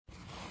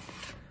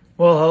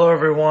Well, hello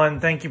everyone.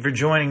 Thank you for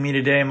joining me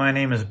today. My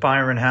name is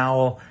Byron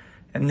Howell,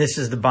 and this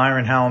is the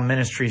Byron Howell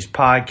Ministries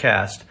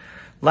podcast.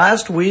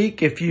 Last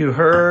week, if you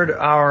heard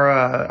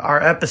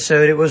our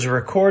episode, it was a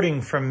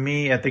recording from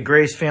me at the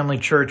Grace Family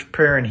Church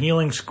Prayer and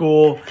Healing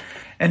School,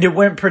 and it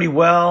went pretty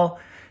well,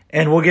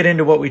 and we'll get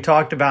into what we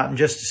talked about in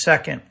just a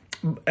second.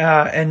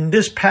 And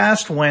this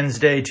past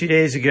Wednesday, 2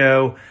 days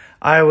ago,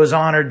 I was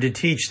honored to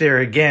teach there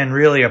again,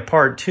 really a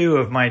part 2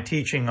 of my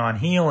teaching on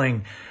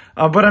healing.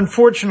 But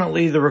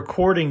unfortunately, the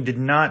recording did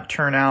not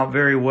turn out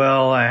very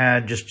well. I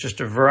had just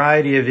a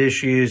variety of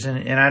issues,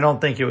 and I don't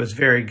think it was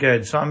very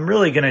good. So I'm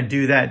really going to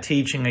do that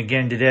teaching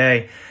again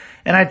today.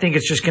 And I think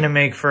it's just going to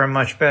make for a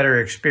much better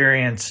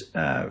experience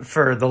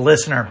for the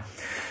listener.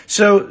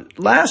 So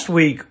last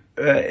week,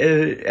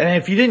 and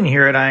if you didn't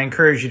hear it, I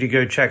encourage you to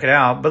go check it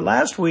out. But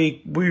last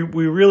week, we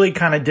really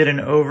kind of did an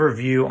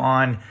overview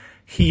on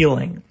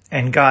healing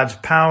and God's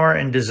power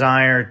and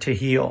desire to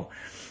heal.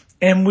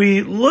 And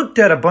we looked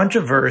at a bunch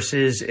of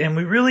verses, and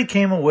we really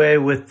came away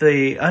with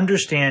the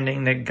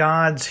understanding that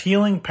God's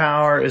healing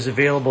power is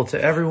available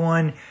to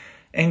everyone,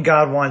 and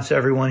God wants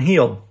everyone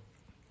healed.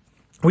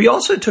 We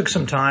also took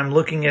some time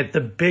looking at the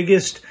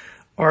biggest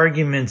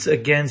arguments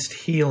against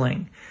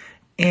healing,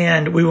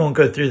 and we won't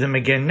go through them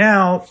again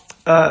now,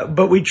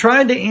 but we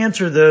tried to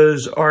answer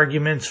those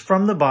arguments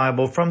from the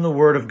Bible, from the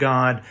Word of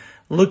God,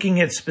 looking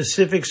at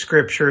specific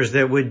scriptures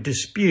that would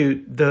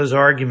dispute those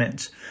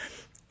arguments.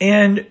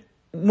 And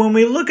when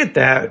we look at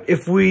that,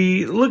 if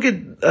we look at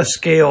a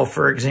scale,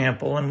 for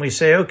example, and we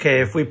say, okay,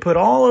 if we put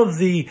all of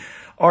the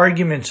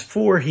arguments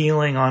for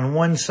healing on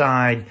one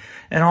side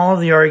and all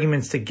of the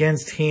arguments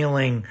against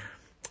healing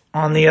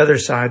on the other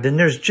side, then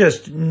there's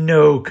just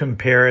no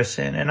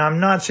comparison. And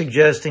I'm not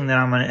suggesting that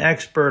I'm an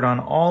expert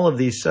on all of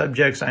these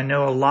subjects. I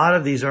know a lot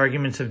of these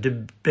arguments have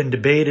been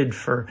debated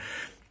for,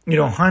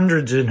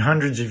 hundreds and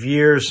hundreds of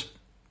years.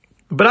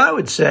 But I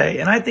would say,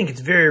 and I think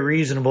it's very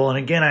reasonable, and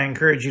again, I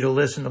encourage you to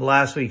listen to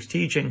last week's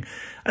teaching.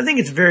 I think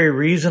it's very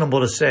reasonable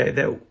to say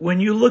that when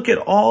you look at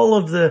all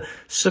of the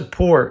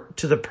support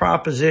to the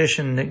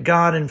proposition that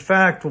God, in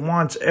fact,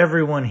 wants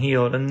everyone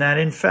healed, and that,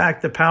 in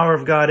fact, the power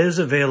of God is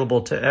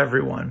available to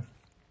everyone,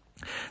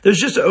 there's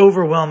just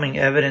overwhelming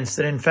evidence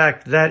that, in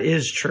fact, that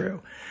is true.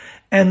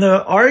 And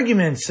the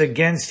arguments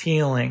against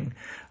healing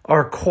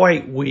are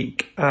quite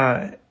weak.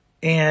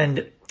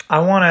 And I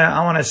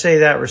want to say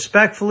that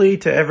respectfully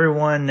to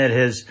everyone that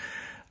has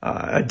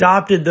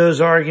adopted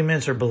those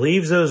arguments or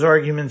believes those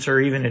arguments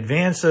or even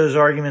advanced those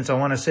arguments. I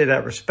want to say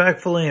that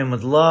respectfully and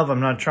with love. I'm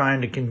not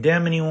trying to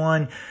condemn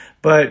anyone,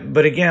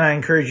 but again, I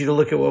encourage you to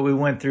look at what we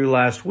went through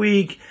last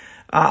week.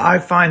 I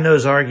find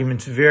those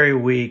arguments very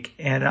weak,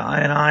 and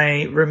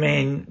I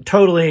remain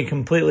totally and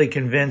completely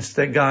convinced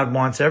that God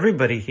wants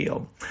everybody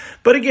healed.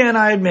 But again,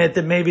 I admit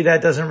that maybe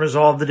that doesn't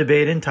resolve the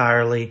debate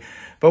entirely.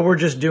 But we're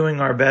just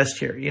doing our best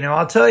here.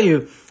 I'll tell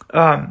you,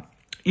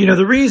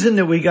 the reason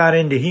that we got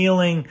into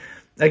healing,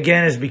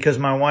 again, is because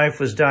my wife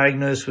was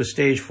diagnosed with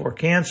stage 4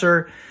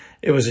 cancer.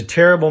 It was a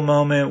terrible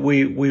moment.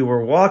 We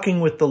were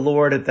walking with the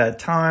Lord at that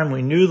time.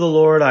 We knew the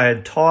Lord. I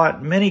had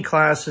taught many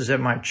classes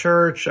at my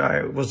church.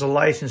 I was a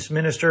licensed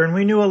minister, and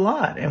we knew a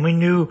lot. And we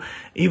knew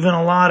even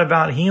a lot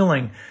about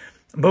healing.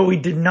 But we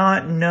did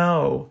not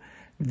know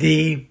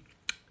the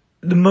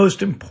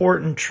most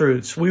important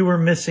truths. We were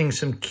missing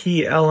some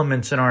key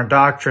elements in our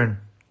doctrine.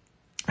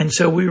 And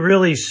so we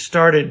really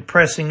started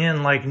pressing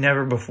in like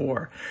never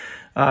before,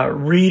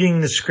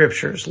 reading the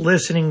scriptures,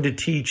 listening to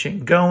teaching,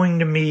 going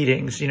to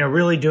meetings,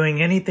 really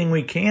doing anything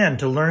we can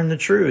to learn the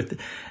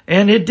truth.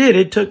 And it did.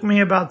 It took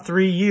me about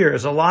 3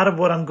 years. A lot of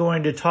what I'm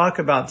going to talk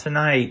about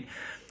tonight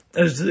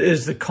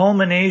is the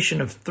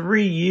culmination of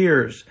 3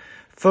 years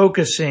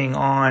focusing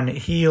on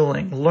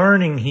healing,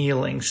 learning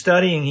healing,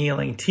 studying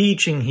healing,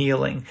 teaching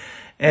healing.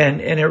 And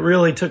it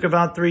really took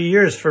about 3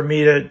 years for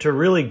me to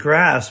really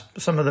grasp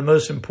some of the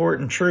most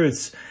important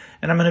truths.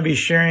 And I'm going to be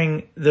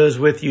sharing those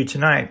with you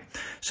tonight.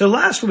 So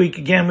last week,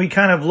 again, we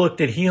kind of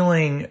looked at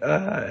healing in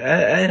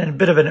a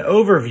bit of an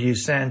overview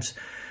sense.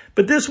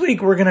 But this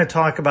week, we're going to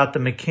talk about the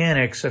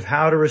mechanics of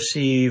how to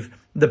receive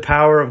the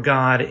power of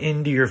God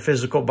into your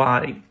physical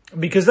body,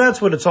 because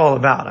that's what it's all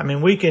about. I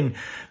mean, we can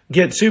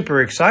get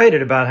super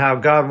excited about how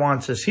God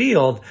wants us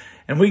healed,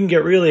 and we can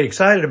get really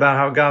excited about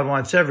how God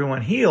wants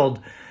everyone healed.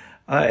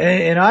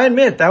 And I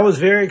admit that was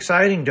very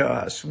exciting to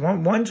us.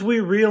 Once we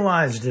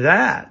realized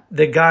that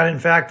God in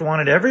fact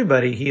wanted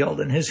everybody healed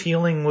and his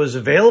healing was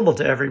available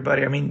to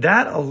everybody, I mean,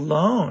 that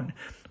alone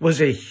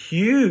was a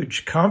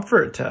huge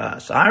comfort to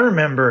us. I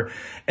remember,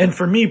 and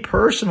for me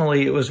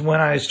personally, it was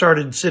when I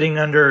started sitting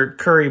under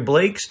Curry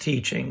Blake's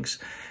teachings,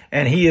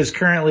 and he is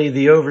currently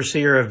the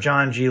overseer of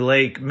John G.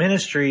 Lake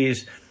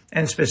Ministries,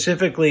 and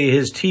specifically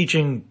his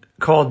teaching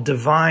called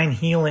Divine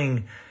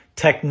Healing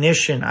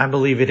Technician, I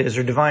believe it is,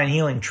 or Divine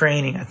Healing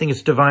Training. I think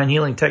it's Divine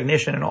Healing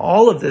Technician. And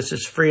all of this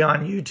is free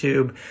on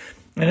YouTube.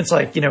 And it's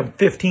like,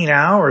 15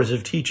 hours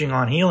of teaching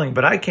on healing.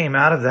 But I came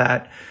out of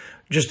that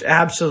just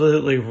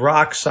absolutely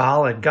rock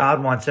solid.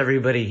 God wants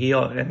everybody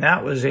healed. And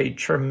that was a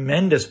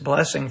tremendous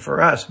blessing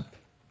for us.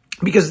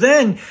 Because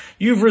then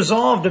you've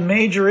resolved a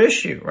major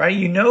issue, right?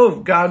 You know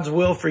if God's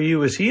will for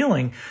you is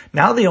healing.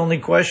 Now the only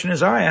question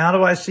is, all right, how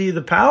do I see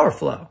the power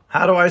flow?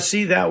 How do I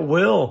see that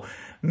will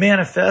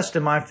manifest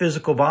in my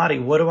physical body?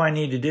 What do I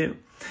need to do?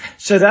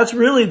 So that's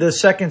really the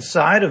second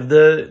side of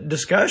the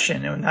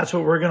discussion, and that's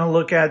what we're going to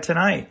look at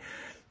tonight.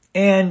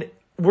 And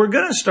we're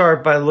going to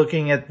start by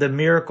looking at the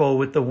miracle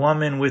with the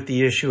woman with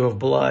the issue of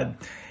blood.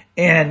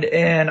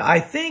 And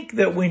I think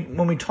that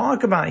when we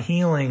talk about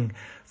healing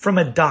from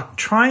a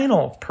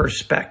doctrinal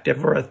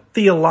perspective or a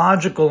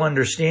theological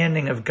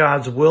understanding of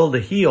God's will to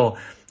heal,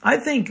 I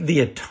think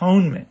the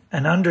atonement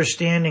and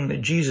understanding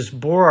that Jesus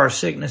bore our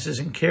sicknesses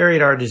and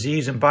carried our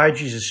disease, and by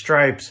Jesus'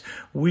 stripes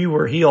we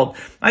were healed.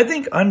 I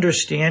think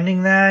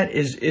understanding that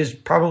is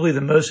probably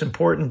the most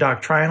important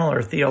doctrinal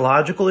or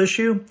theological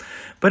issue.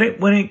 But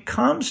when it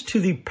comes to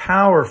the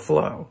power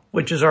flow,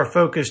 which is our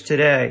focus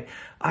today,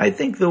 I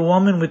think the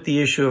woman with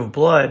the issue of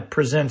blood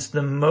presents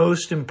the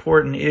most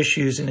important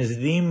issues and is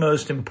the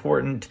most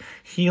important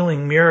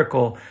healing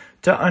miracle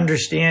to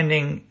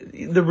understanding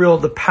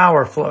the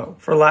power flow,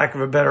 for lack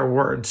of a better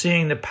word,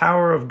 seeing the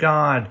power of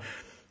God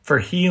for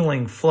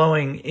healing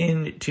flowing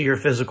into your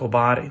physical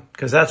body,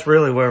 because that's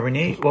really what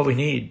we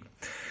need.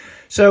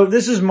 So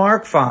this is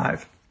Mark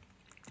 5,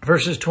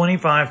 verses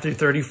 25 through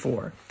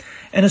 34.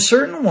 And a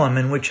certain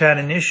woman which had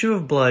an issue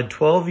of blood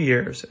 12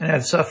 years, and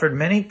had suffered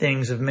many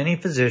things of many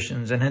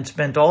physicians, and had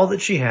spent all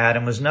that she had,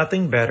 and was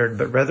nothing bettered,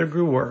 but rather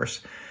grew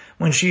worse,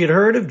 when she had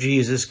heard of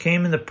Jesus,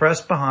 came in the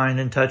press behind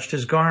and touched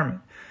his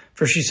garment.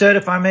 For she said,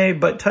 if I may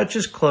but touch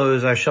his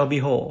clothes, I shall be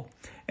whole.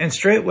 And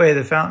straightway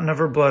the fountain of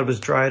her blood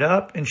was dried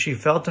up, and she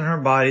felt in her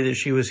body that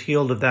she was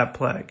healed of that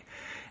plague.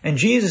 And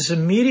Jesus,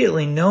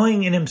 immediately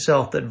knowing in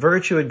himself that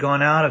virtue had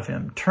gone out of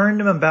him,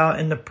 turned him about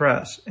in the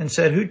press, and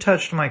said, who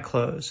touched my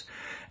clothes?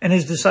 And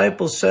his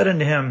disciples said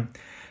unto him,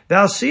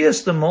 thou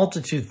seest the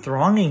multitude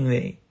thronging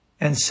thee,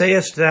 and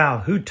sayest thou,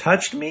 who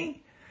touched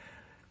me?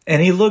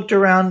 And he looked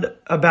around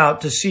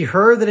about to see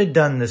her that had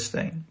done this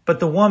thing. But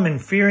the woman,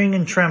 fearing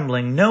and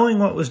trembling, knowing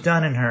what was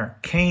done in her,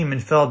 came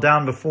and fell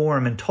down before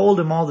him, and told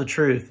him all the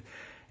truth.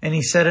 And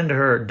he said unto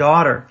her,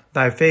 daughter,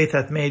 thy faith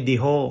hath made thee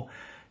whole.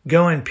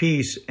 Go in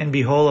peace, and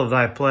be whole of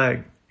thy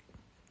plague.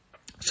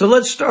 So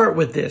let's start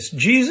with this.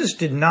 Jesus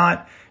did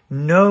not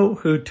know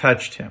who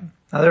touched him.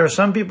 Now, there are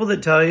some people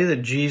that tell you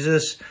that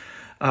Jesus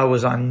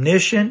was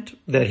omniscient,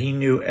 that he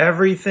knew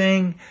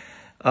everything,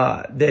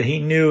 that he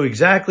knew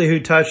exactly who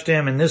touched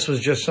him, and this was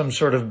just some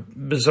sort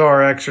of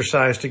bizarre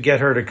exercise to get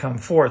her to come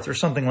forth or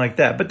something like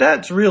that. But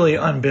that's really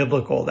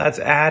unbiblical. That's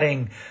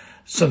adding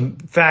some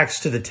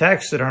facts to the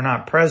text that are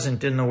not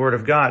present in the Word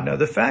of God. No,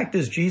 the fact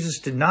is Jesus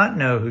did not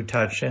know who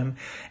touched him,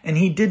 and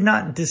he did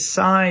not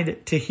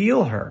decide to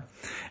heal her.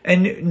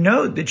 And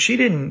note that she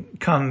didn't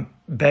come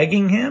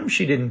begging him.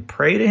 She didn't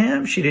pray to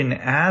him. She didn't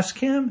ask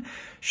him.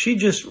 She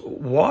just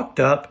walked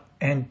up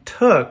and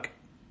took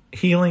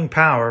healing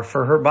power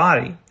for her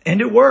body. And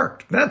it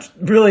worked. That's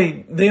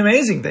really the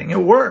amazing thing. It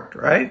worked,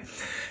 right?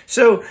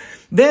 So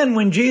then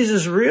when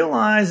Jesus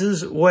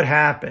realizes what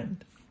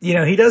happened,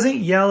 he doesn't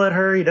yell at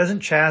her. He doesn't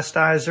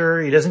chastise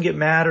her. He doesn't get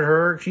mad at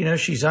her.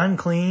 She's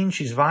unclean.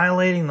 She's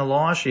violating the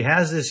law. She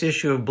has this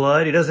issue of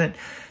blood. He doesn't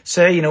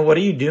say, what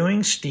are you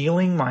doing?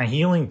 Stealing my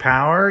healing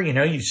power?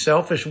 You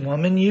selfish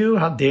woman, you.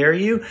 How dare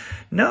you?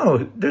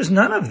 No, there's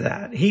none of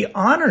that. He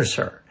honors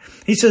her.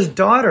 He says,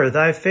 daughter,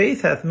 thy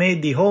faith hath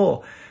made thee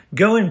whole.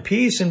 Go in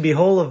peace and be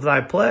whole of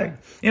thy plague.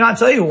 I'll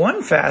tell you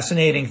one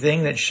fascinating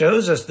thing that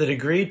shows us the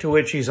degree to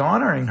which he's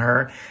honoring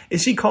her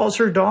is he calls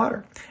her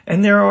daughter.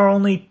 And there are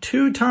only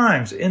 2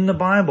 times in the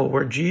Bible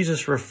where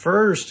Jesus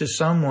refers to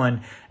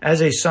someone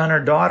as a son or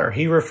daughter.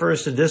 He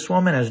refers to this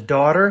woman as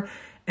daughter,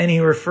 and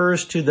he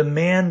refers to the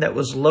man that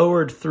was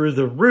lowered through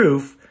the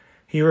roof.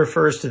 He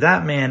refers to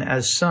that man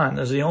as son.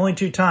 Those are the only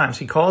 2 times.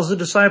 He calls the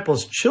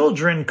disciples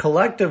children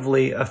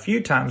collectively a few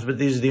times, but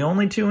these are the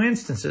only 2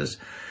 instances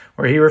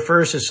where he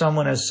refers to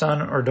someone as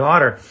son or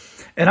daughter.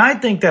 And I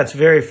think that's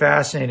very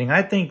fascinating.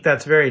 I think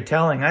that's very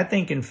telling. I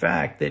think, in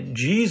fact, that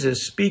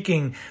Jesus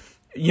speaking,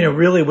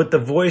 really with the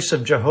voice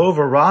of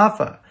Jehovah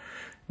Rapha,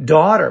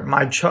 daughter,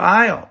 my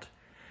child,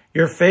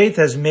 your faith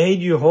has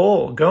made you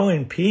whole. Go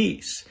in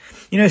peace.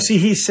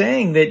 He's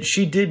saying that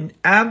she did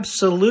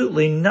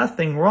absolutely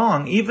nothing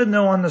wrong, even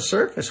though on the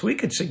surface we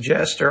could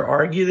suggest or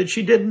argue that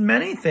she did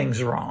many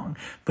things wrong.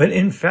 But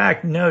in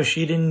fact, no,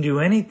 she didn't do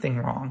anything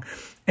wrong.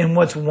 And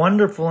what's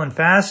wonderful and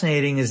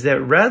fascinating is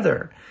that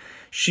rather,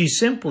 she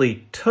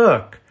simply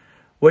took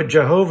what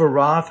Jehovah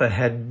Rapha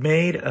had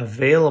made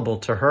available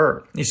to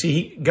her. You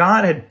see,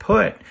 God had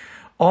put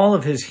all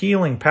of his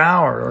healing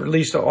power, or at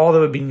least all that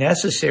would be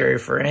necessary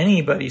for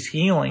anybody's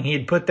healing. He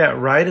had put that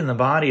right in the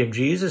body of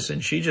Jesus,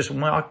 and she just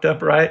walked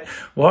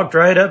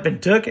right up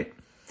and took it.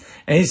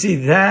 And you see,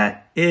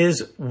 that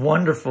is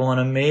wonderful and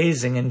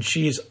amazing, and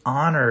she's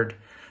honored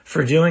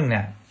for doing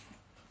that.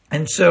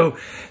 And so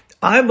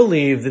I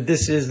believe that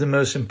this is the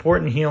most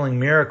important healing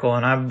miracle,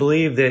 and I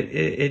believe that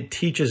it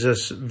teaches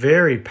us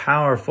very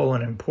powerful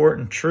and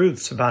important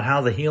truths about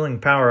how the healing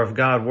power of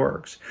God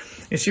works.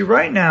 You see,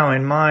 right now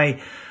in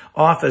my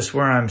office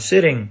where I'm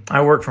sitting,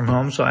 I work from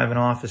home, so I have an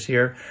office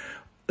here.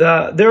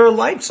 There are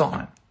lights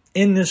on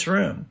in this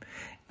room.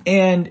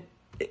 And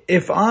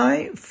if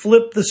I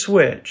flip the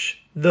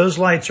switch, those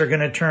lights are going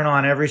to turn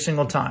on every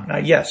single time. Now,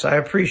 yes, I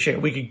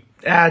appreciate we could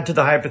add to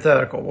the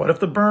hypothetical. What if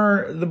the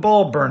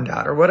bulb burned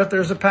out? Or what if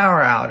there's a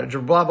power outage?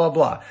 Or blah, blah,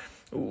 blah.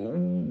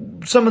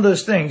 Some of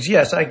those things,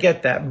 yes, I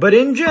get that. But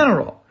in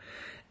general,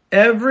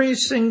 every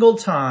single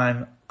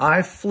time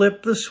I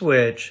flip the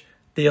switch,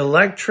 the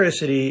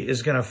electricity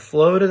is going to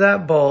flow to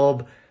that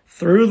bulb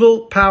through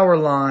the power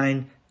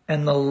line,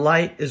 and the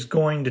light is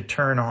going to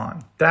turn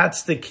on.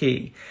 That's the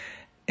key.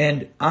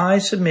 And I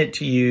submit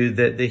to you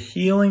that the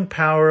healing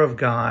power of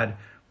God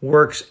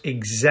works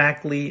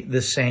exactly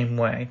the same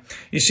way.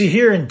 You see,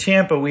 here in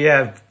Tampa, we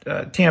have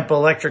Tampa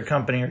Electric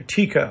Company, or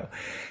TECO.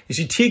 You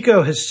see,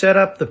 TECO has set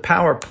up the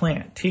power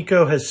plant.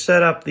 TECO has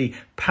set up the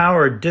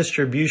power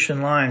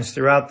distribution lines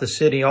throughout the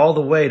city all the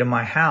way to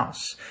my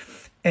house.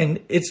 And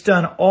it's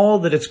done all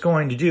that it's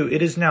going to do.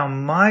 It is now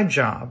my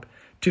job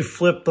to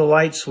flip the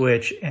light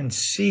switch and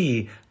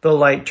see the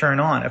light turn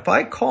on. If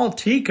I call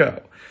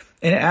TECO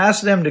and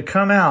ask them to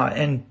come out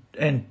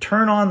and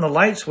turn on the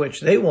light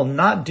switch, they will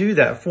not do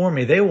that for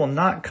me. They will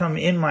not come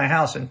in my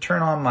house and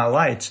turn on my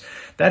lights.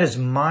 That is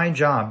my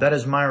job. That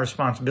is my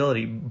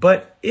responsibility.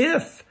 But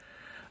if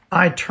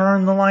I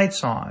turn the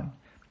lights on,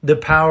 the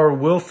power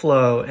will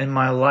flow and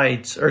my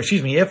lights,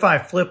 if I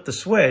flip the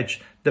switch,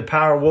 the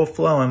power will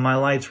flow and my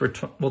lights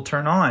will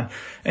turn on.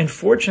 And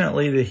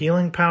fortunately, the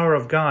healing power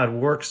of God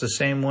works the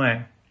same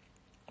way.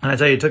 And I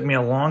tell you, it took me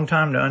a long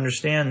time to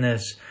understand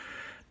this,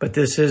 but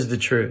this is the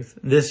truth.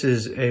 This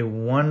is a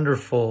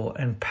wonderful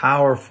and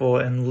powerful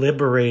and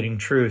liberating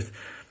truth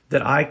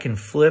that I can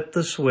flip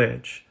the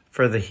switch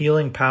for the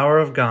healing power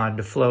of God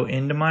to flow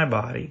into my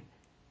body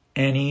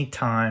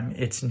anytime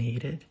it's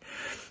needed.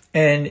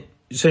 And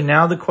so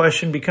now the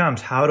question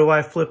becomes, how do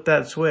I flip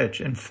that switch?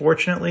 And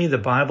fortunately, the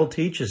Bible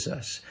teaches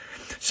us.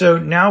 So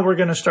now we're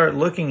going to start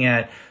looking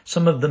at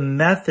some of the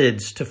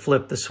methods to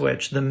flip the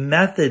switch, the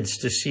methods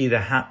to see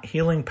the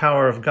healing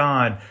power of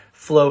God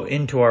flow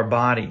into our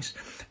bodies.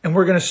 And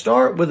we're going to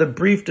start with a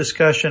brief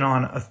discussion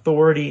on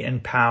authority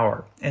and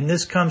power. And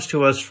this comes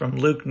to us from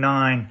Luke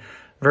 9,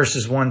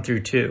 verses 1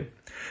 through 2.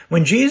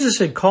 When Jesus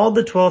had called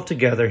the 12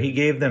 together, he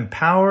gave them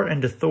power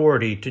and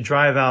authority to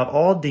drive out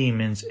all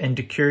demons and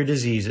to cure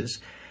diseases.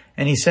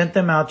 And he sent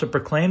them out to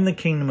proclaim the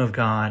kingdom of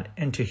God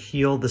and to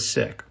heal the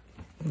sick.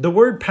 The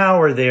word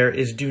power there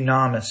is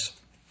dunamis.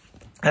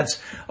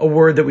 That's a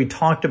word that we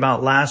talked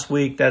about last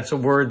week. That's a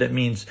word that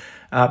means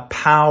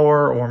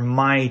power or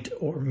might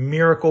or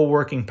miracle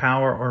working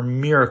power or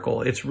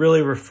miracle. It's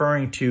really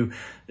referring to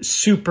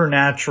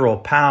supernatural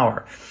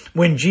power.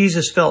 When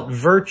Jesus felt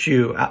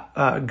virtue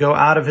go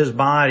out of his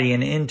body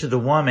and into the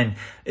woman,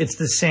 it's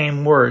the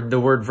same word. The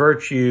word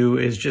virtue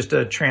is just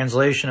a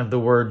translation of the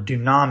word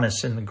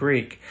dunamis in the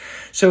Greek.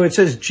 So it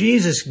says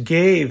Jesus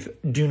gave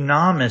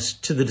dunamis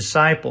to the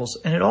disciples,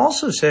 and it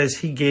also says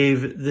he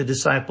gave the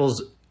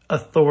disciples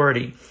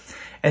authority.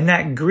 And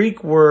that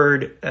Greek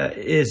word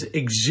is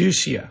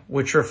exousia,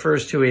 which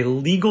refers to a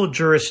legal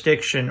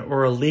jurisdiction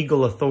or a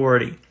legal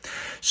authority.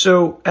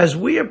 So as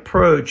we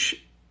approach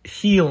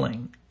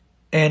healing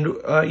and,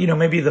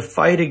 maybe the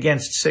fight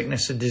against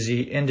sickness and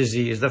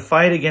disease, the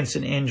fight against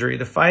an injury,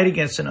 the fight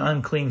against an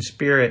unclean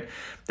spirit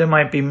that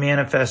might be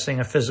manifesting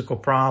a physical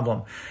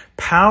problem,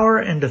 power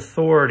and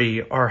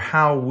authority are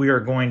how we are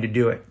going to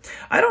do it.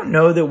 I don't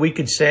know that we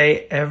could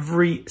say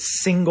every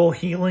single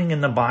healing in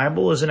the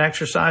Bible is an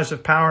exercise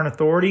of power and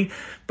authority,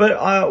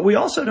 but we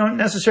also don't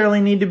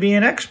necessarily need to be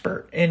an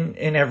expert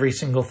in every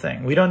single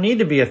thing. We don't need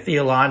to be a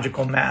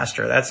theological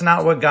master. That's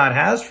not what God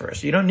has for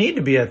us. You don't need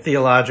to be a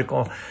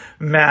theological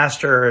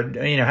master,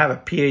 have a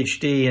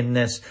PhD in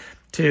this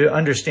to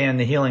understand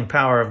the healing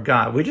power of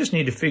God. We just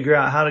need to figure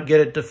out how to get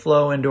it to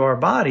flow into our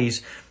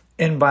bodies.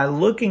 And by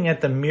looking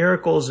at the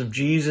miracles of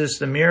Jesus,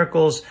 the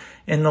miracles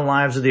in the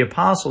lives of the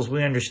apostles,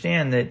 we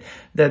understand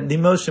that the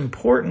most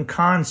important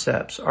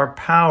concepts are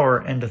power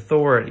and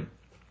authority.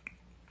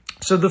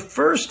 So the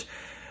first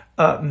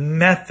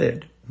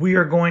method we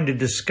are going to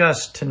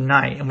discuss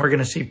tonight, and we're going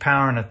to see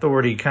power and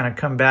authority kind of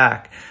come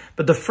back.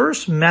 But the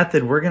first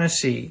method we're going to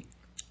see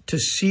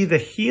the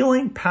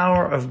healing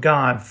power of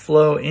God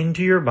flow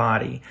into your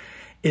body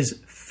is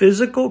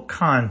physical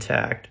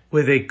contact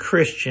with a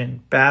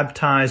Christian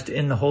baptized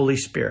in the Holy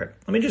Spirit.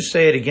 Let me just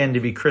say it again to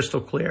be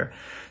crystal clear.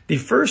 The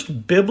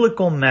first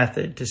biblical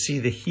method to see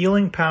the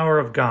healing power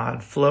of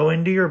God flow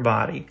into your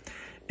body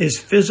is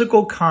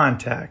physical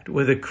contact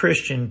with a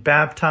Christian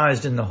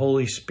baptized in the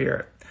Holy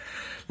Spirit.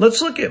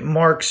 Let's look at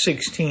Mark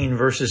 16,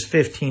 verses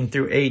 15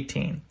 through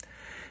 18.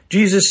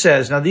 Jesus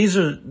says, now this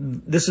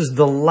is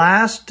the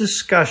last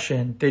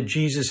discussion that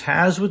Jesus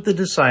has with the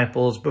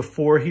disciples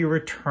before he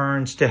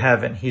returns to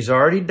heaven. He's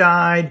already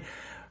died,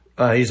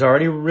 he's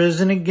already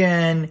risen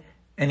again,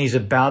 and he's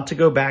about to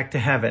go back to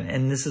heaven.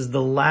 And this is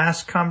the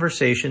last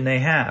conversation they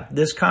have.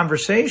 This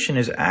conversation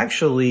is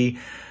actually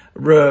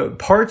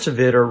parts of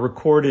it are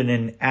recorded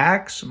in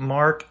Acts,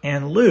 Mark,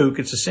 and Luke.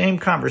 It's the same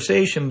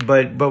conversation,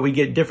 but we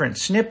get different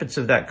snippets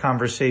of that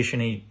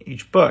conversation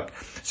each book.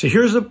 So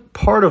here's a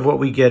part of what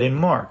we get in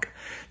Mark.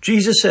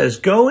 Jesus says,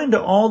 "Go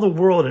into all the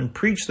world and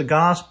preach the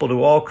gospel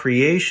to all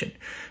creation.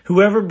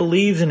 Whoever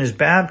believes and is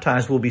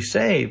baptized will be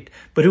saved,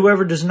 but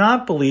whoever does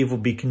not believe will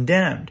be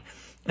condemned.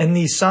 And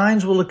these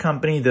signs will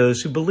accompany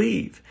those who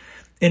believe.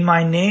 In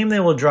my name they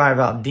will drive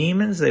out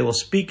demons, they will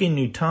speak in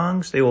new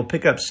tongues, they will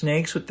pick up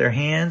snakes with their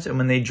hands, and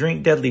when they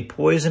drink deadly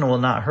poison, it will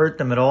not hurt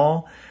them at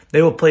all.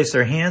 They will place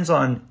their hands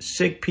on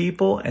sick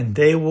people, and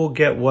they will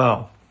get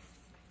well."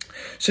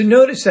 So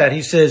notice that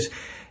he says,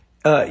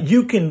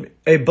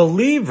 a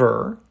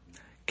believer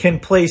can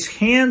place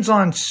hands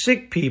on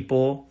sick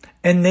people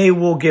and they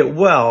will get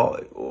well.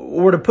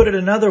 Or to put it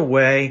another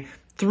way,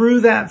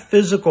 through that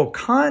physical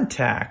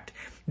contact,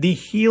 the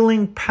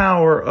healing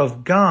power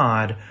of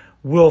God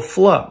will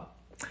flow.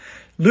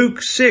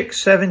 Luke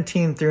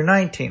 6:17 through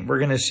 19. We're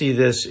going to see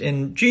this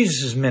in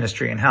Jesus'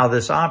 ministry and how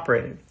this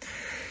operated.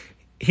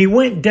 He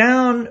went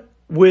down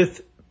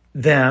with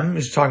them.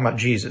 He's talking about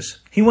Jesus.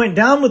 He went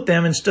down with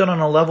them and stood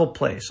on a level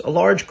place. A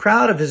large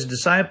crowd of his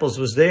disciples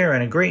was there,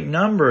 and a great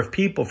number of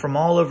people from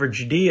all over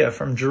Judea,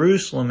 from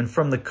Jerusalem, and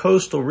from the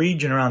coastal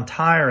region around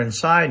Tyre and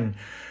Sidon,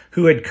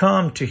 who had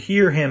come to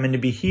hear him and to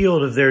be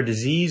healed of their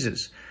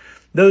diseases.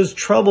 Those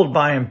troubled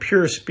by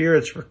impure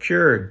spirits were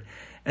cured,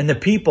 and the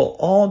people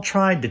all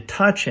tried to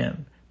touch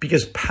him,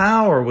 because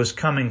power was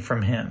coming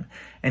from him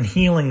and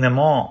healing them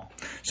all.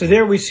 So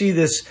there we see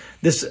this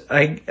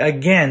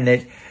again,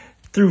 that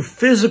through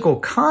physical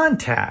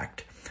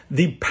contact,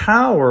 the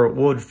power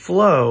would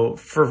flow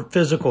for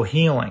physical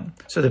healing.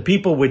 So the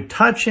people would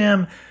touch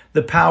him,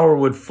 the power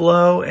would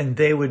flow, and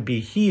they would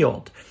be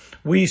healed.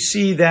 We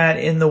see that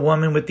in the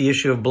woman with the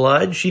issue of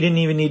blood. She didn't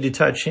even need to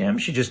touch him.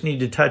 She just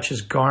needed to touch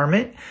his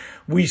garment.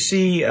 We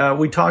see,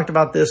 we talked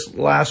about this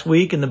last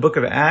week in the book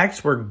of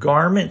Acts, where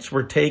garments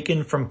were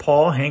taken from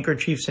Paul,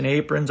 handkerchiefs and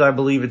aprons, I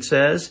believe it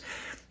says.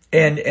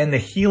 And the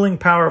healing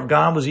power of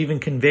God was even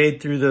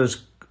conveyed through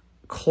those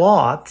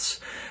cloths.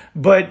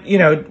 But,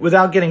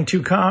 without getting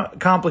too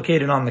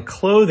complicated on the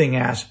clothing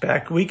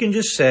aspect, we can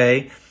just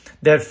say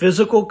that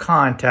physical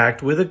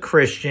contact with a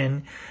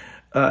Christian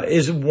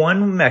is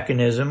one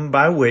mechanism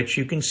by which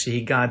you can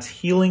see God's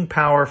healing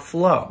power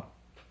flow.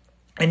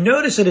 And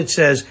notice that it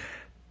says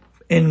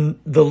in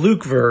the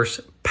Luke verse,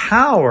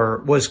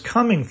 power was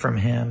coming from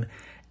him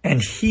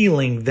and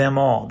healing them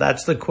all.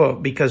 That's the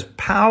quote, because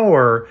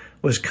power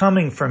was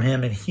coming from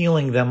him and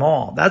healing them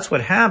all. That's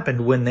what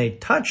happened when they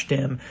touched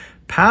him.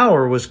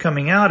 Power was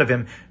coming out of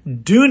him.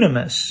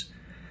 Dunamis,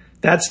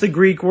 that's the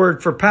Greek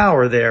word for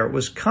power there,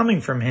 was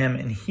coming from him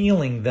and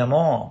healing them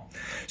all.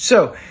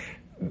 So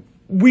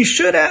we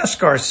should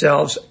ask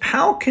ourselves,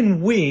 how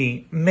can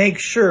we make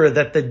sure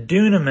that the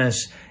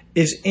dunamis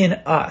is in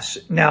us?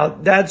 Now,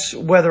 that's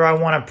whether I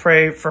want to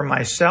pray for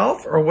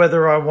myself or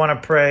whether I want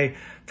to pray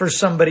for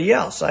somebody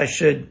else. I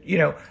should,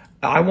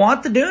 I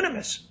want the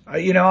dunamis.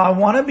 I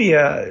want to be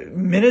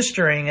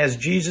ministering as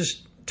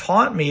Jesus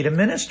taught me to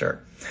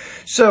minister.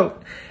 So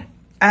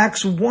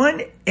Acts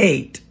 1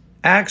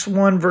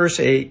 verse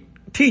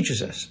 8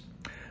 teaches us,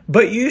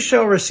 "But you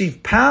shall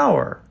receive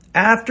power.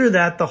 After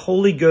that, the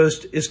Holy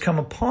Ghost is come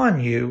upon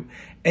you,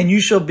 and you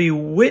shall be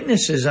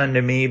witnesses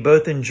unto me,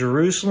 both in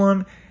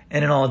Jerusalem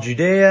and in all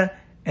Judea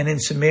and in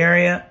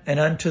Samaria and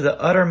unto the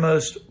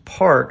uttermost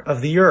part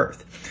of the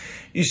earth."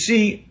 You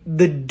see,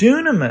 the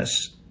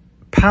dunamis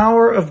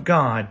power of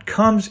God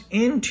comes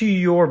into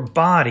your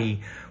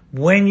body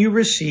when you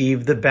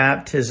receive the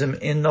baptism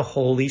in the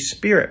Holy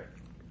Spirit.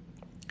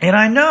 And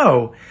I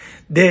know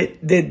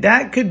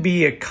that could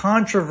be a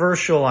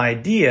controversial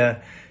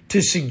idea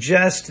to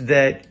suggest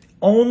that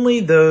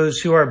only those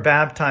who are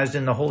baptized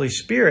in the Holy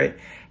Spirit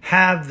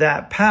have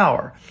that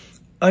power.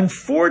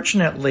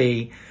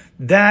 Unfortunately,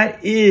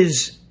 that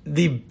is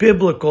the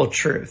biblical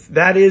truth.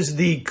 That is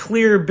the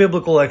clear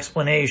biblical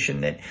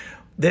explanation,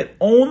 that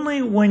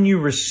only when you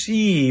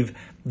receive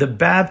the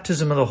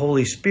baptism of the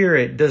Holy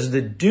Spirit does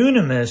the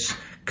dunamis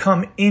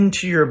come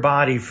into your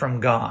body from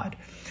God.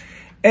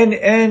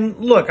 And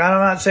look, I'm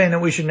not saying that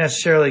we should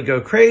necessarily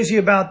go crazy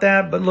about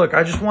that, but look,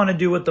 I just want to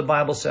do what the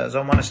Bible says.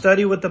 I want to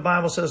study what the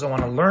Bible says. I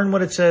want to learn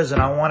what it says,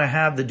 and I want to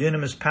have the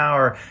dunamis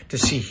power to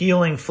see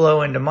healing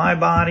flow into my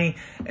body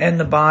and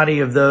the body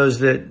of those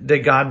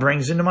that God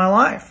brings into my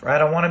life,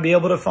 right? I want to be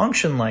able to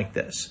function like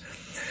this.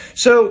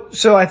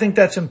 So I think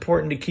that's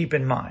important to keep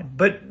in mind.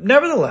 But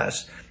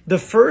nevertheless, the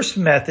first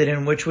method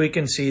in which we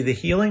can see the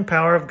healing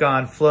power of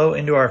God flow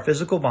into our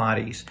physical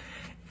bodies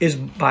is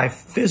by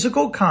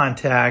physical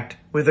contact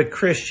with a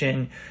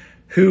Christian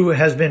who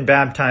has been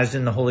baptized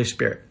in the Holy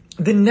Spirit.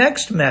 The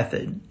next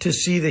method to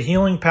see the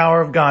healing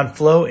power of God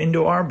flow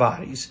into our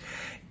bodies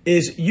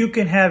is you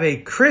can have a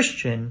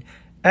Christian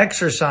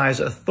exercise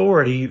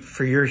authority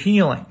for your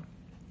healing.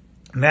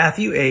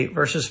 Matthew 8,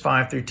 verses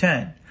 5 through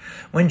 10.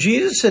 When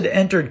Jesus had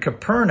entered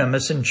Capernaum, a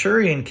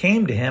centurion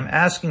came to him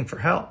asking for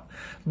help.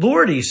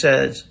 "Lord," he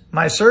says,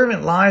 "my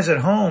servant lies at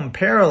home,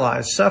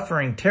 paralyzed,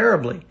 suffering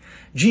terribly."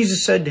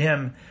 Jesus said to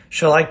him,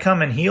 Shall I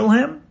come and heal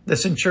him?" The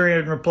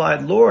centurion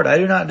replied, "Lord, I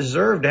do not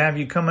deserve to have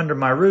you come under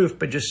my roof,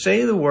 but just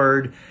say the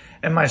word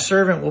and my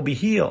servant will be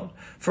healed.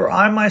 For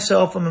I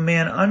myself am a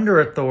man under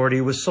authority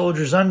with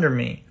soldiers under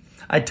me.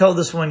 I tell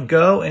this one,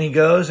 go, and he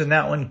goes, and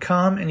that one,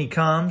 come, and he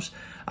comes.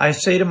 I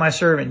say to my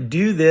servant,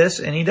 do this,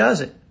 and he does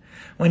it."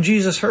 When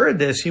Jesus heard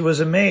this, he was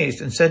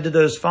amazed and said to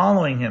those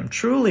following him,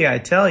 "Truly I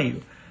tell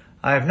you,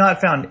 I have not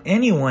found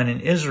anyone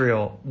in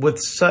Israel with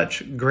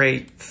such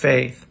great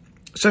faith."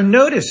 So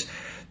notice,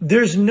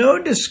 there's no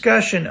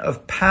discussion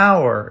of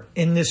power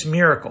in this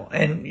miracle.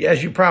 And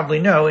as you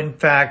probably know, in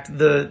fact,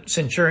 the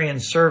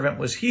centurion's servant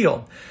was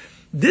healed.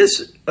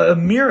 This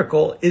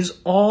miracle is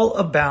all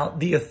about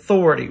the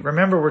authority.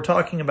 Remember, we're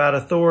talking about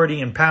authority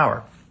and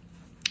power.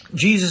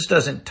 Jesus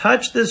doesn't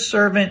touch this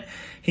servant.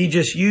 He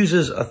just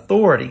uses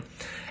authority.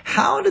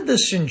 How did the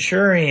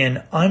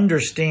centurion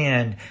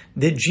understand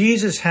that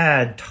Jesus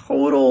had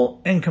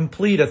total and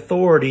complete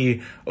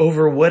authority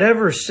over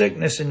whatever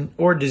sickness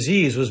or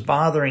disease was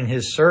bothering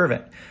his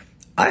servant?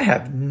 I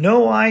have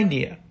no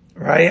idea,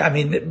 right? I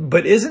mean,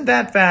 but isn't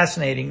that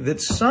fascinating that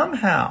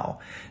somehow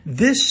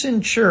this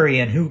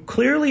centurion, who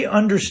clearly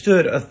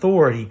understood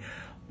authority,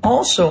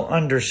 also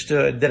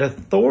understood that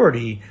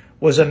authority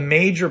was a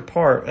major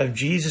part of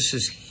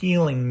Jesus'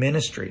 healing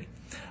ministry?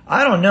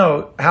 I don't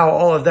know how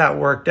all of that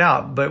worked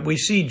out, but we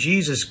see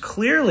Jesus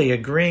clearly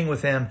agreeing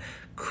with him,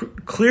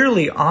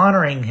 clearly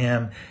honoring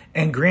him,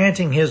 and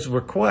granting his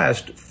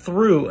request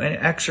through an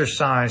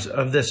exercise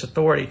of this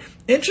authority.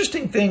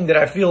 Interesting thing that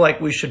I feel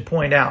like we should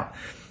point out.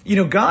 You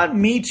know, God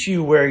meets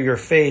you where your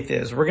faith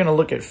is. We're going to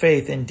look at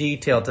faith in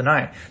detail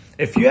tonight.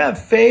 If you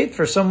have faith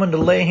for someone to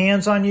lay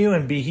hands on you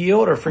and be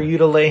healed, or for you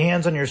to lay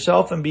hands on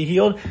yourself and be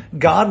healed,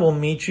 God will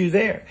meet you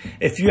there.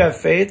 If you have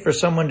faith for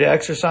someone to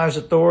exercise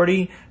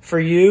authority for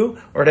you,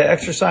 or to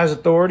exercise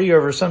authority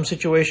over some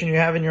situation you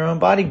have in your own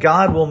body,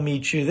 God will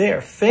meet you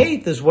there.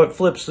 Faith is what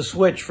flips the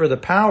switch for the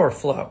power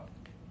flow.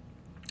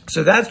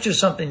 So that's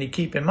just something to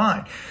keep in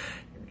mind.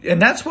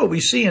 And that's what we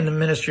see in the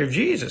ministry of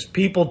Jesus.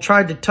 People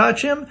tried to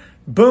touch him.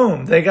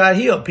 Boom, they got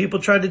healed. People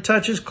tried to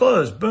touch his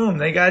clothes. Boom,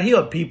 they got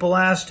healed. People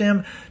asked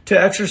him to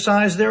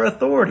exercise their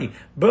authority.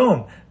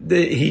 Boom,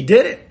 he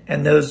did it,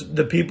 and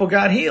the people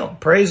got healed.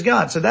 Praise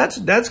God. So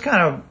that's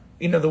kind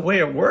of, the way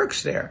it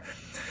works there.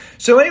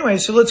 So anyway,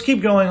 so let's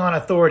keep going on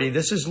authority.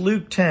 This is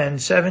Luke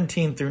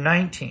 10:17 through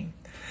 19.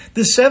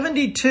 The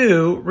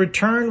 72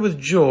 returned with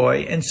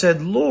joy and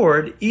said,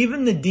 "Lord,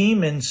 even the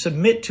demons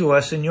submit to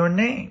us in your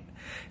name."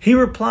 He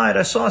replied,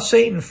 "I saw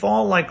Satan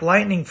fall like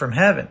lightning from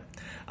heaven.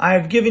 I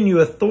have given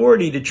you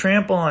authority to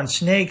trample on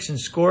snakes and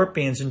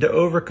scorpions and to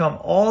overcome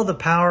all the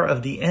power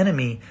of the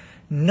enemy.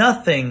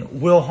 Nothing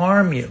will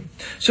harm you."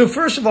 So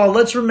first of all,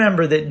 let's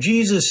remember that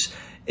Jesus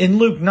in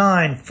Luke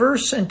 9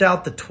 first sent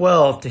out the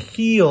 12 to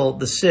heal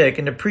the sick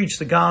and to preach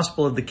the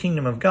gospel of the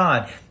kingdom of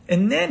God.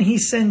 And then he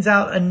sends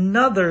out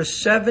another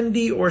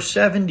 70 or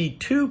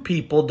 72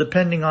 people,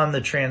 depending on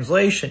the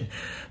translation.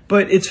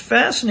 But it's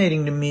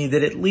fascinating to me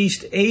that at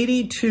least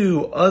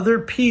 82 other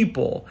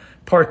people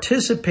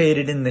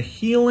participated in the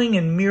healing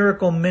and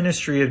miracle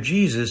ministry of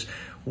Jesus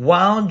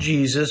while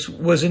Jesus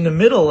was in the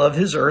middle of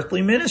his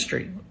earthly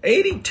ministry.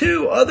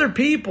 82 other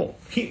people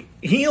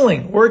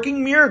healing,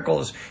 working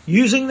miracles,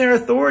 using their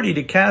authority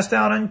to cast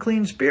out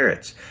unclean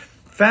spirits.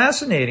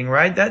 Fascinating,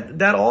 right?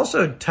 That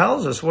also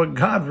tells us what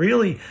God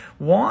really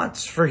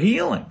wants for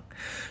healing.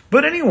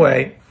 But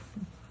anyway,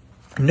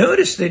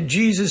 notice that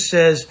Jesus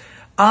says,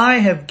 "I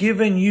have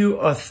given you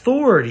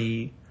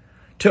authority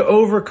to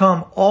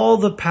overcome all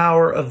the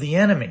power of the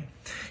enemy."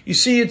 You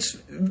see,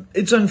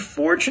 it's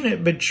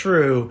unfortunate but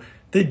true.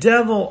 The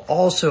devil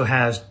also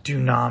has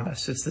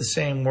dunamis. It's the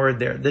same word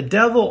there. The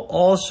devil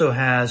also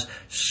has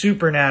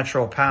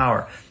supernatural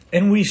power.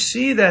 And we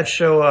see that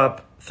show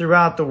up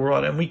throughout the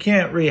world. And we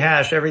can't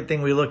rehash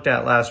everything we looked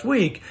at last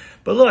week.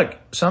 But look,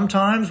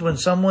 sometimes when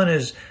someone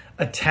is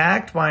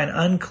attacked by an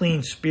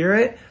unclean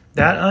spirit,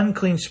 that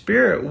unclean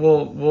spirit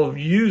will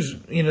use,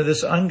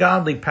 this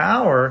ungodly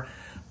power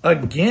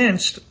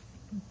against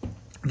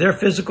their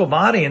physical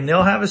body, and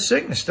they'll have a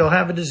sickness, they'll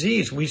have a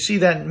disease. We see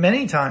that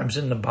many times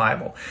in the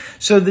Bible.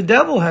 So the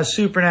devil has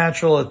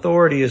supernatural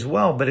authority as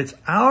well, but it's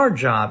our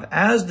job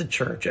as the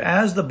church,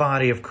 as the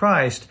body of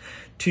Christ,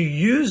 to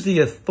use the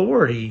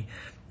authority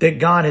that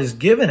God has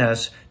given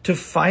us to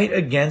fight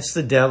against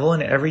the devil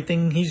and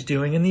everything he's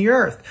doing in the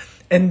earth.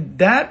 And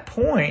that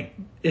point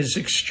is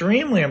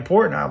extremely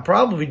important. I'll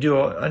probably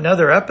do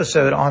another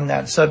episode on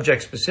that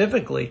subject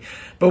specifically,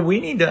 but we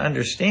need to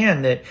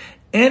understand that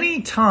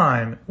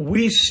anytime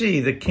we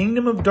see the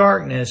kingdom of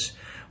darkness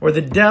or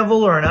the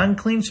devil or an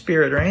unclean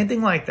spirit or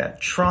anything like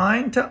that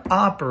trying to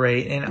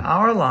operate in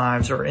our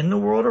lives or in the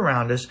world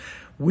around us,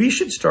 we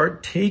should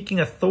start taking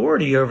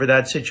authority over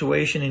that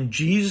situation in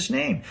Jesus'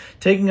 name,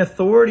 taking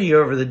authority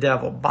over the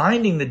devil,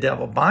 binding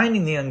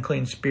the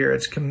unclean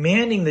spirits,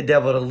 commanding the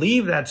devil to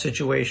leave that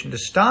situation, to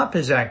stop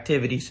his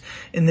activities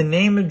in the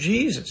name of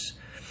Jesus,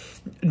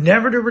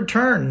 never to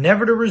return,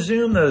 never to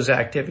resume those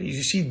activities.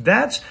 You see,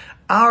 that's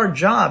our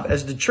job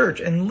as the church.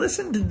 And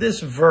listen to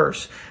this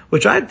verse,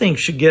 which I think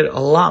should get a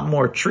lot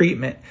more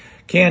treatment,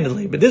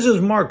 candidly. But this is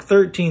Mark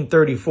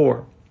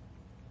 13:34.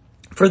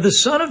 For the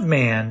Son of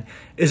Man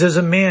is as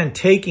a man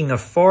taking a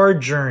far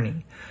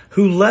journey,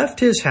 who left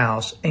his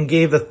house and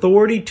gave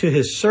authority to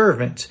his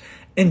servants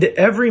and to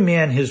every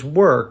man his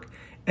work,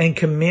 and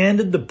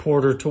commanded the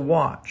porter to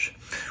watch.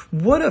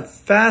 What a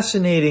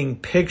fascinating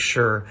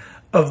picture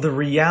of the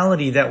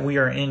reality that we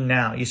are in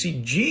now. You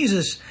see,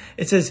 Jesus,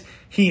 it says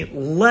he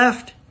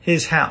left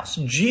his house.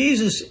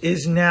 Jesus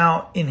is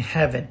now in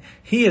heaven.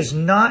 He is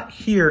not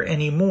here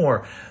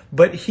anymore,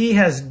 but he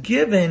has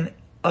given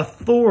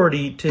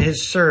authority to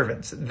his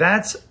servants.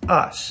 That's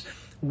us.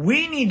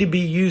 We need to be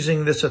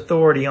using this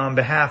authority on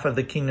behalf of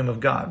the kingdom of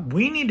God.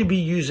 We need to be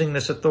using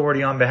this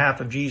authority on behalf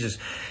of Jesus.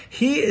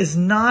 He is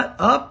not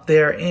up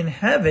there in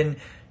heaven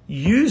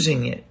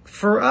using it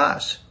for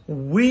us.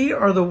 We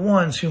are the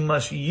ones who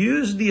must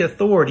use the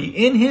authority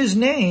in his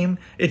name.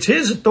 It's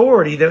his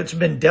authority that's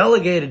been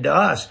delegated to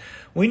us.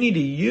 We need to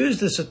use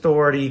this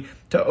authority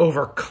to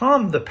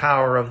overcome the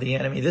power of the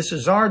enemy. This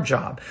is our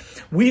job.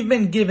 We've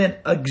been given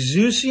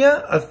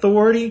exousia,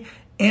 authority,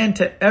 and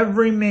to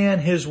every man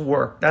his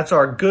work. That's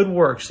our good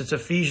works. It's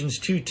Ephesians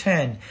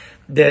 2:10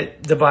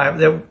 that the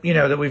Bible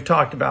that we've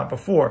talked about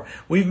before.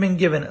 We've been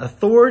given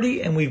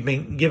authority and we've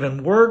been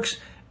given works,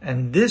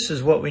 and this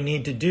is what we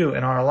need to do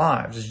in our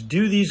lives: is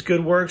do these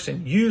good works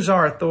and use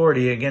our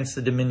authority against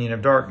the dominion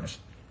of darkness.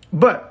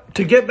 But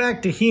to get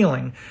back to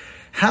healing,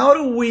 how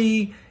do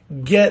we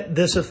get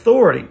this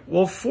authority?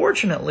 Well,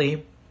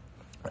 fortunately,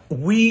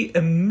 we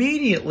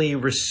immediately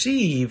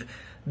receive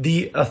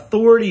the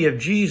authority of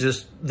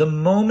Jesus the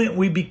moment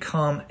we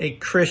become a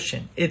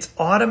Christian. It's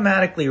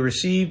automatically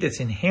received.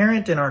 It's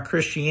inherent in our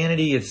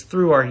Christianity. It's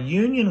through our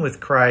union with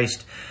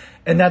Christ.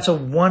 And that's a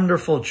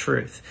wonderful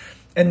truth.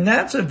 And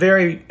that's a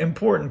very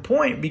important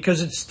point,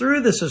 because it's through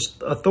this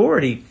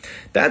authority.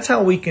 That's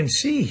how we can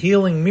see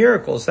healing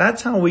miracles.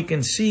 That's how we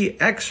can see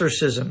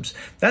exorcisms.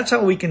 That's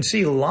how we can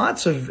see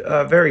lots of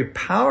very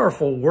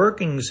powerful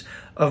workings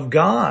of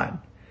God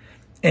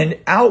and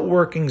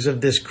outworkings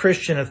of this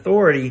Christian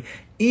authority,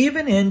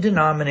 even in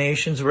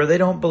denominations where they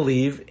don't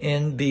believe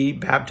in the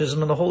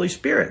baptism of the Holy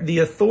Spirit. The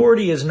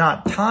authority is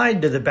not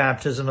tied to the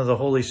baptism of the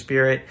Holy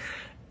Spirit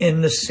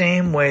in the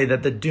same way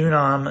that the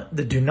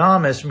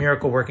dunamis,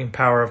 miracle-working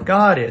power of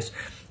God is.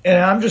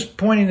 And I'm just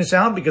pointing this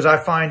out because I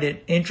find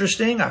it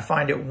interesting, I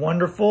find it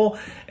wonderful,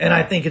 and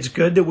I think it's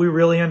good that we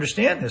really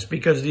understand this,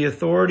 because the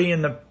authority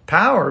and the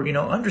power,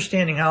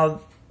 understanding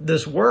how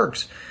this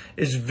works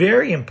is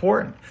very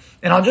important.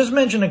 And I'll just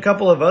mention a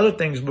couple of other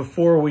things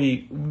before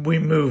we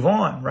move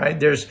on, right?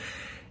 There's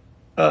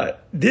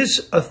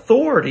this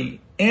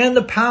authority and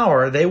the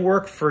power, they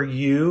work for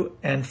you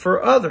and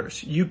for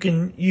others. You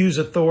can use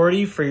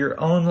authority for your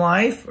own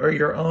life or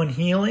your own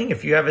healing.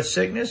 If you have a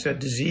sickness, a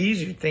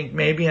disease, you think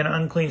maybe an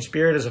unclean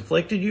spirit has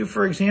afflicted you,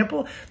 for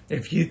example.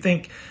 If you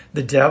think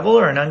the devil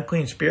or an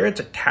unclean spirit's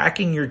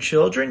attacking your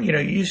children,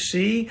 you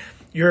see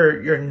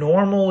your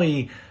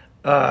normally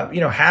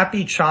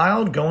happy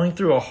child going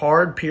through a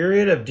hard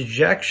period of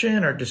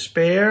dejection or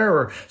despair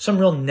or some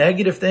real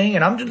negative thing.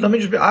 And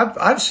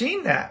I've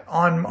seen that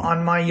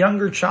on my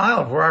younger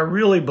child, where I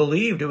really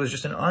believed it was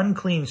just an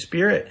unclean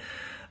spirit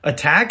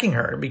attacking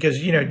her, because,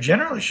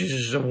 generally she's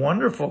just a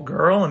wonderful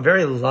girl and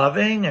very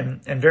loving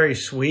and very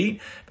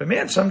sweet. But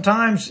man,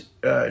 sometimes,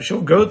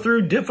 she'll go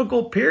through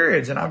difficult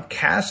periods, and I've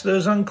cast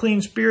those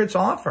unclean spirits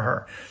off of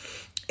her.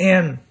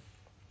 And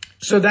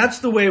so that's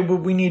the way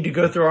we need to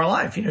go through our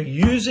life,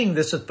 using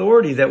this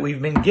authority that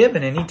we've been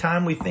given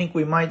anytime we think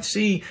we might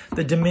see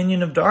the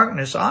dominion of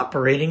darkness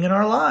operating in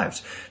our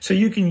lives. So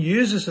you can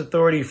use this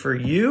authority for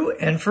you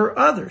and for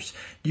others.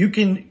 You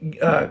can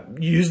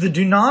use the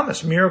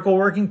dunamis, miracle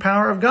working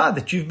power of God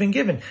that you've been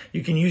given.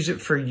 You can use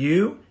it for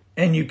you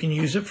and you can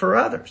use it for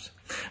others.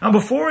 Now,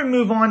 before we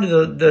move on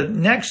to the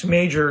next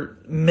major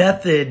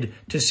method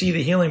to see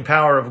the healing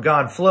power of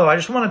God flow, I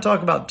just want to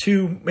talk about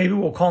two, maybe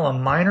we'll call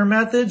them minor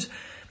methods.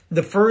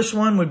 The first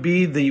one would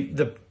be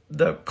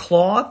the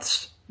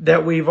cloths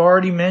that we've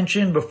already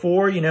mentioned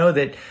before,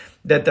 that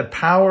the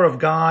power of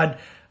God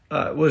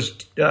was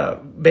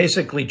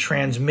basically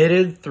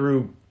transmitted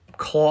through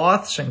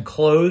cloths and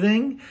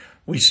clothing.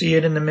 We see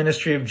it in the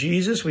ministry of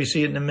Jesus. We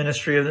see it in the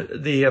ministry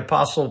of the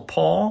Apostle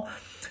Paul.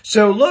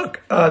 So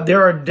look,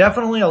 there are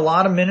definitely a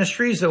lot of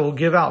ministries that will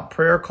give out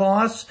prayer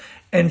cloths.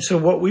 And so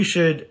what we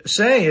should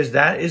say is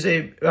that is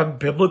a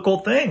biblical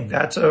thing.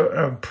 That's an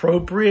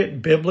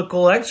appropriate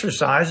biblical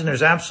exercise, and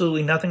there's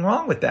absolutely nothing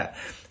wrong with that.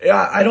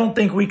 I don't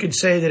think we could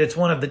say that it's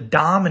one of the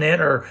dominant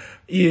or,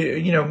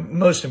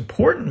 most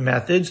important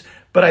methods,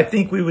 but I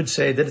think we would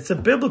say that it's a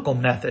biblical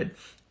method.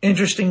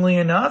 Interestingly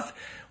enough,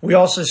 we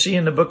also see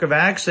in the book of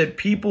Acts that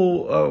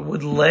people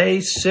would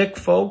lay sick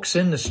folks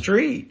in the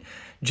street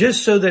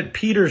just so that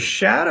Peter's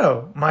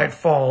shadow might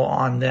fall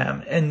on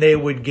them and they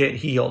would get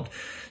healed.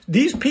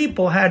 These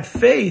people had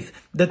faith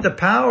that the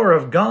power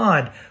of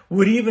God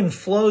would even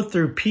flow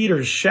through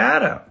Peter's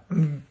shadow.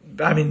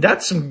 I mean,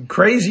 that's some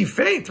crazy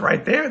faith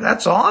right there.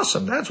 That's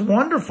awesome. That's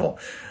wonderful.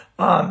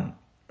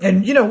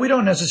 And, we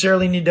don't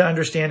necessarily need to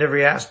understand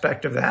every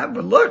aspect of that,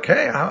 but look,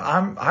 hey,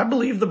 I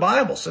believe the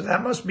Bible. So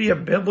that must be a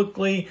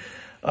biblically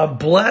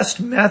blessed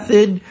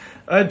method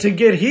to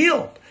get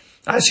healed.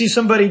 I see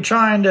somebody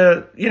trying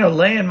to,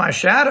 lay in my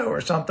shadow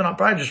or something. I'll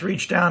probably just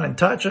reach down and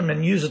touch them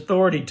and use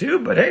authority too.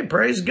 But hey,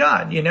 praise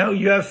God.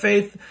 You have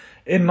faith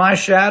in my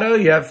shadow.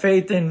 You have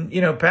faith in,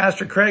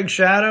 Pastor Craig's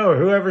shadow or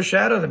whoever's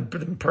shadow.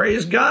 Then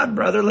praise God,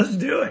 brother. Let's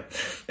do it.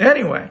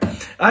 Anyway,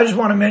 I just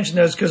want to mention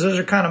those because those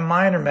are kind of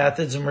minor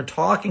methods. And we're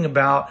talking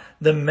about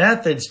the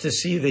methods to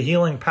see the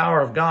healing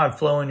power of God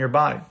flow in your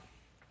body.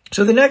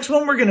 So the next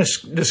one we're going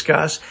to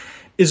discuss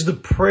is the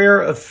prayer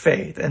of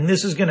faith. And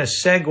this is going to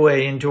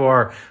segue into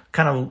our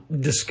kind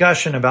of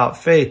discussion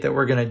about faith that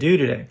we're going to do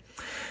today.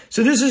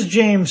 So this is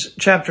James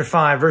chapter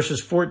 5,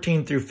 verses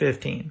 14 through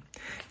 15.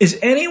 Is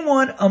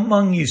anyone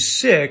among you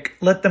sick?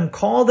 Let them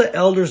call the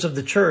elders of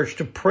the church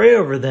to pray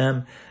over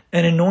them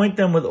and anoint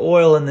them with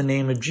oil in the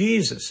name of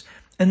Jesus.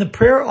 And the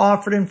prayer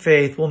offered in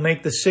faith will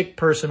make the sick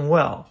person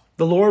well.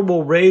 The Lord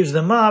will raise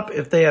them up.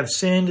 If they have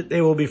sinned,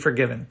 they will be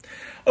forgiven.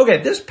 Okay,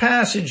 this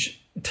passage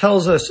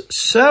tells us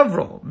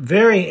several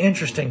very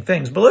interesting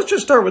things, but let's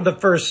just start with the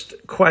first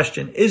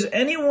question. Is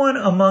anyone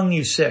among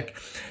you sick?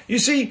 You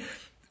see,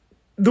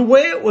 the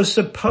way it was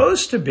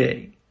supposed to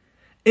be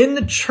in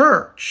the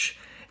church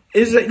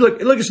is that, look,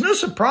 it's no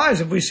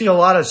surprise if we see a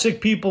lot of sick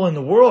people in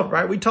the world,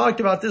 right? We talked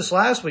about this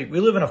last week.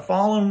 We live in a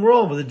fallen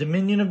world with a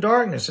dominion of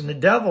darkness and the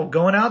devil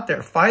going out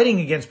there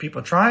fighting against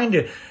people, trying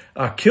to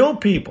kill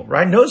people,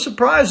 right? No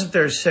surprise that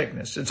there's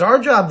sickness. It's our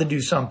job to do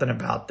something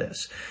about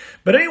this.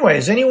 But anyway,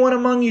 is anyone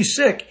among you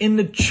sick? In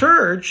the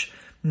church,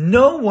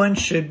 no one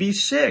should be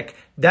sick.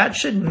 That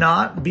should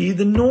not be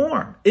the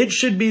norm. It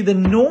should be the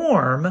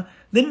norm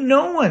that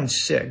no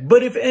one's sick.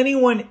 But if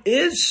anyone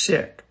is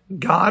sick,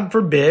 God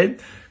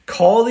forbid,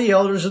 call the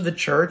elders of the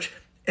church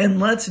and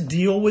let's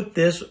deal with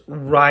this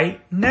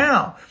right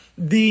now.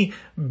 The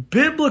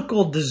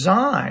biblical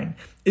design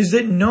is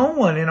that no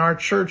one in our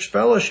church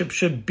fellowship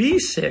should be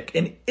sick.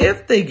 And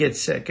if they get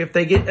sick, if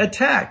they get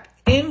attacked,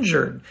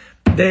 injured,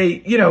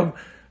 they,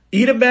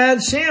 eat a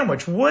bad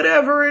sandwich,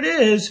 whatever it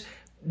is,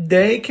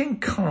 they can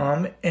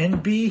come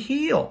and be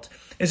healed.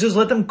 It says,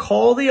 let them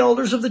call the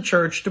elders of the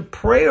church to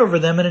pray over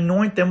them and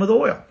anoint them with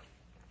oil.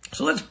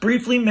 So let's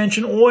briefly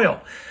mention oil.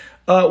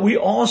 We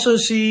also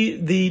see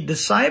the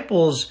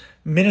disciples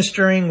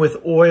ministering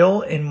with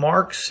oil in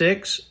Mark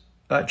 6,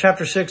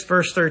 chapter 6,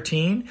 verse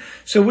 13.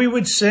 So we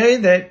would say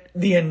that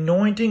the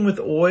anointing with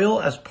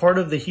oil as part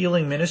of the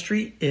healing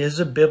ministry is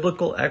a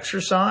biblical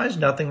exercise.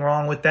 Nothing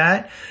wrong with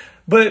that.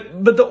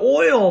 But the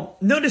oil,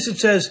 notice it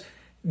says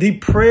the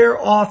prayer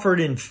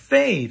offered in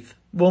faith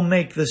will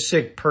make the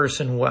sick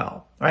person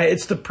well, right?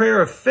 It's the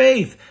prayer of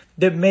faith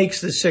that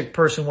makes the sick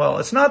person well.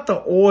 It's not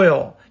the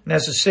oil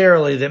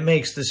necessarily that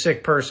makes the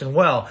sick person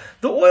well.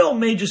 The oil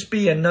may just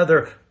be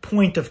another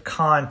point of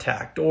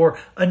contact or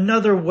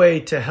another way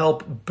to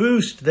help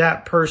boost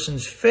that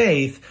person's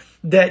faith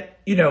that,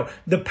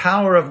 the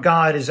power of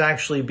God is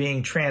actually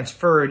being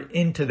transferred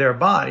into their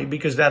body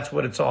because that's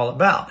what it's all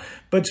about.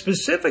 But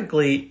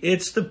specifically,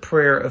 it's the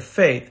prayer of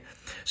faith.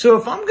 So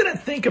if I'm going to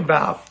think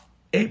about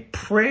a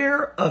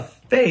prayer of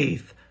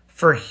faith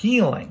for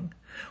healing,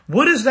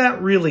 what does that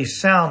really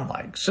sound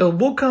like? So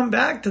we'll come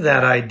back to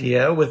that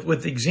idea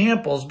with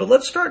examples, but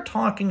let's start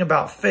talking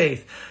about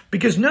faith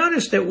because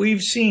notice that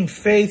we've seen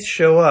faith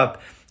show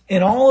up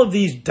in all of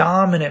these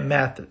dominant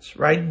methods,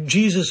 right?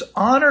 Jesus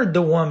honored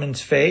the woman's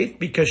faith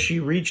because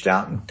she reached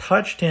out and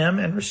touched him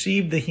and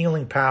received the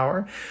healing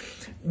power.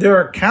 There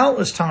are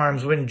countless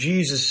times when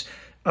Jesus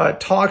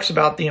talks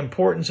about the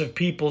importance of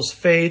people's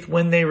faith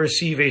when they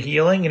receive a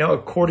healing,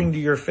 according to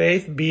your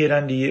faith, be it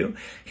unto you.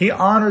 He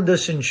honored the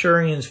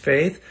centurion's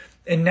faith.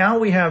 And now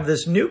we have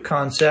this new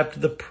concept,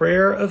 the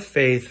prayer of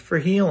faith for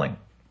healing.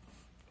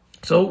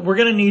 So we're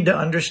going to need to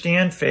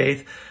understand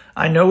faith.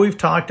 I know we've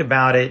talked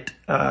about it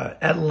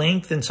at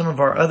length in some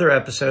of our other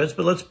episodes,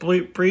 but let's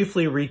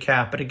briefly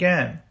recap it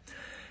again.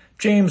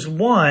 James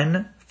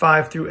 1,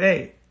 5 through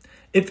 8.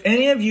 If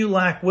any of you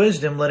lack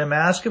wisdom, let him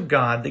ask of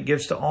God that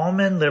gives to all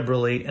men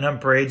liberally and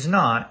upbraids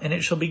not, and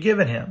it shall be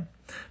given him.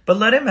 But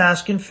let him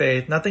ask in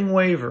faith, nothing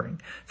wavering.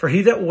 For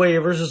he that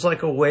wavers is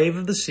like a wave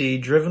of the sea,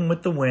 driven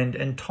with the wind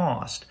and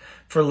tossed.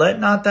 For let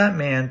not that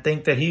man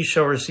think that he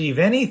shall receive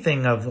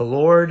anything of the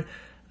Lord.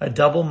 A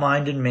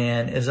double-minded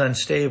man is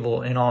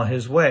unstable in all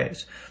his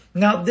ways.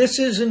 Now, this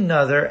is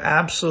another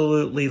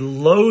absolutely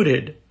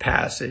loaded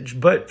passage,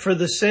 but for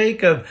the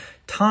sake of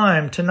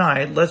time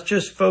tonight, let's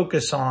just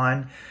focus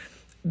on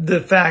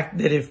the fact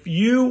that if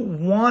you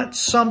want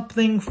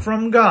something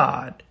from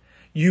God,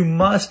 you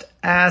must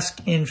ask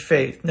in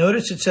faith.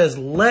 Notice it says,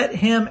 let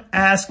him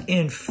ask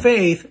in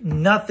faith,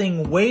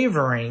 nothing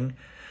wavering.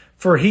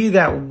 For he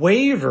that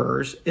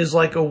wavers is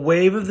like a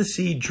wave of the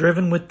sea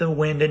driven with the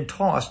wind and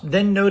tossed.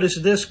 Then notice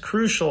this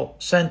crucial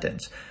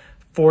sentence.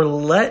 For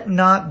let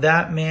not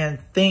that man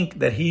think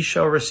that he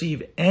shall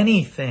receive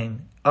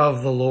anything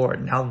of the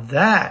Lord. Now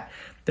that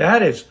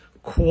is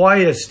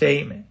quite a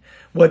statement.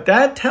 What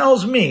that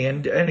tells me,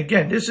 and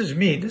again, this is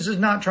me, this is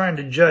not trying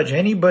to judge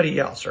anybody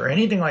else or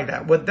anything like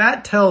that. What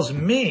that tells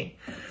me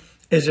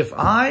is if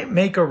I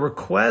make a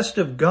request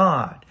of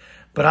God,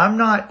 but I'm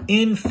not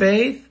in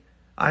faith,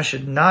 I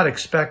should not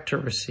expect to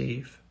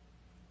receive.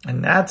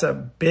 And that's a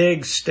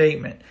big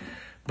statement.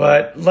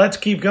 But let's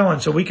keep going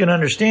so we can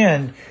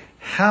understand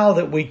how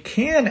that we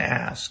can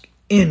ask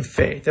in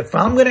faith. If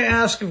I'm going to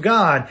ask of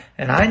God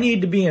and I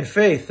need to be in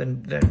faith,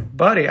 then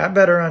buddy, I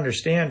better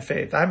understand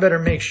faith. I better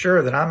make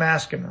sure that I'm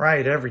asking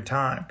right every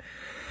time.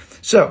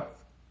 So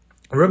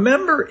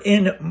remember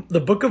in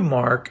the book of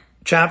Mark,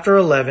 chapter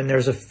 11,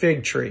 there's a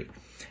fig tree.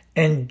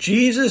 And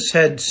Jesus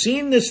had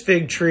seen this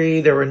fig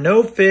tree. There were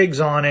no figs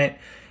on it.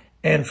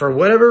 And for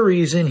whatever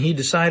reason, he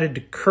decided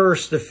to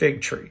curse the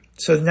fig tree.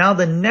 So now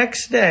the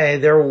next day,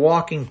 they're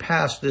walking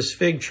past this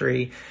fig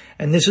tree.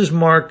 And this is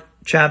Mark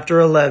chapter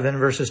 11,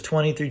 verses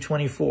 20 through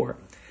 24.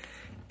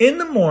 In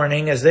the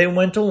morning, as they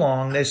went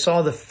along, they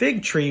saw the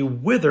fig tree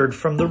withered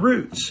from the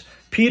roots.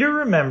 Peter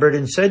remembered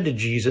and said to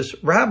Jesus,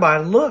 "Rabbi,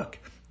 look,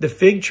 the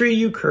fig tree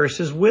you curse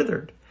is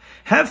withered."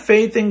 "Have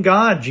faith in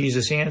God,"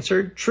 Jesus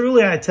answered.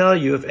 "Truly I tell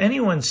you, if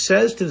anyone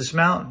says to this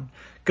mountain,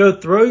 'Go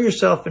throw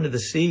yourself into the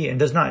sea,' and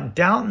does not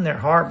doubt in their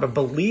heart, but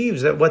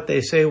believes that what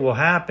they say will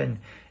happen,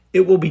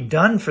 it will be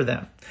done for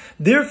them.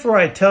 Therefore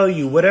I tell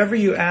you, whatever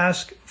you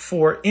ask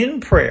for in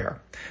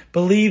prayer,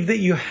 believe that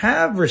you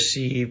have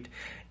received,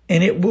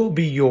 and it will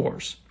be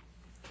yours."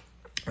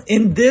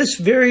 In this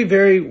very,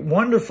 very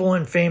wonderful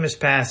and famous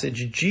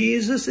passage,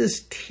 Jesus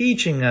is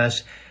teaching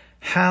us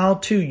how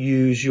to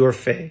use your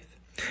faith.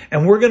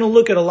 And we're going to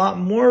look at a lot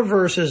more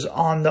verses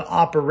on the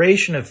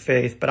operation of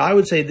faith, but I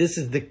would say this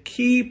is the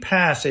key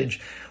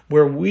passage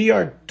where we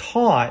are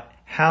taught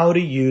how to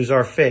use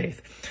our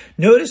faith.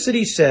 Notice that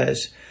he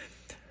says,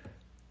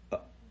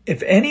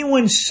 if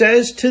anyone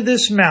says to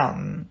this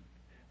mountain,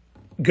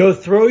 "Go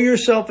throw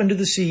yourself into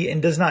the sea,"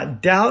 and does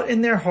not doubt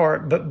in their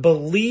heart, but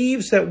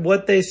believes that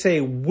what they say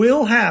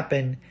will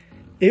happen,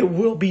 it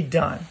will be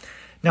done.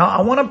 Now,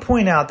 I want to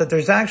point out that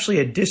there's actually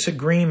a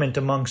disagreement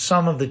among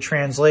some of the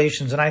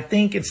translations, and I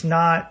think this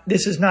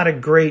is not a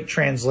great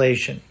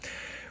translation.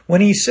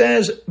 When he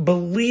says,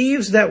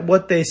 believes that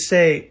what they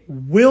say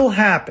will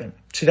happen,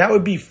 so that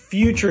would be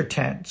future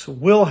tense,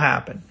 will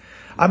happen.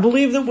 I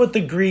believe that what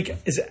the Greek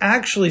is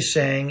actually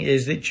saying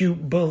is that you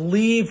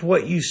believe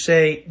what you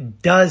say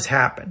does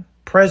happen,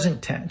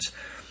 present tense.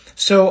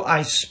 So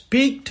I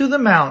speak to the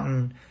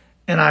mountain,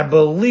 and I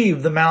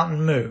believe the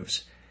mountain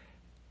moves.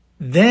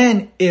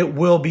 Then it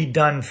will be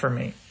done for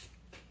me.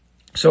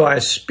 So I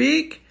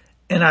speak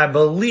and I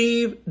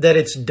believe that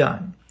it's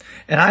done.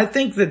 And I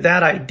think that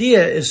that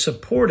idea is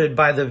supported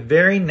by the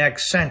very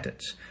next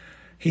sentence.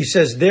 He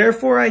says,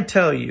 "Therefore I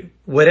tell you,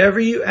 whatever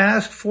you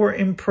ask for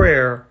in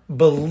prayer,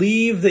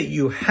 believe that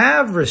you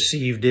have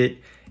received it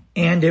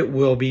and it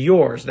will be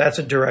yours." That's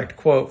a direct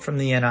quote from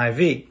the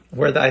NIV,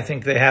 where I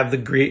think they have the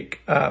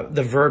Greek,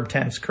 the verb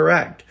tense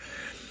correct.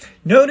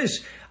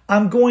 Notice,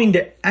 I'm going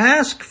to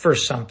ask for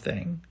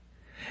something,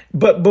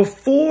 but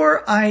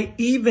before I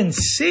even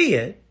see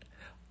it,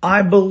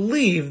 I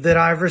believe that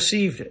I've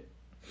received it.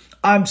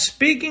 I'm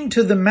speaking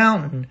to the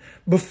mountain.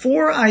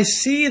 Before I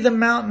see the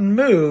mountain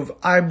move,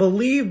 I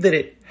believe that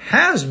it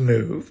has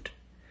moved,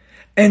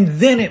 and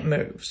then it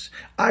moves.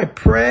 I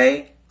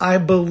pray, I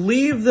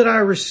believe that I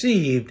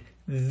received,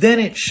 then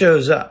it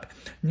shows up.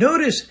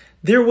 Notice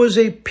there was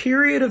a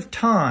period of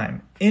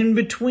time in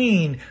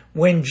between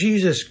when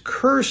Jesus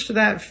cursed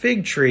that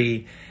fig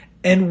tree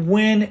and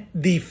when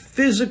the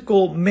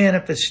physical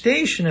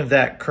manifestation of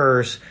that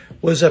curse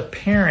was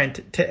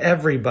apparent to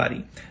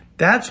everybody.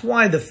 That's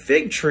why the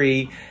fig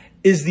tree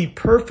is the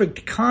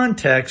perfect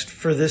context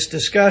for this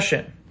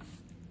discussion.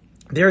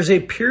 There's a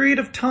period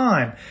of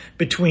time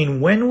between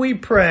when we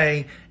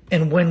pray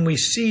and when we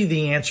see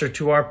the answer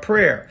to our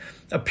prayer.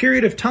 A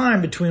period of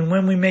time between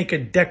when we make a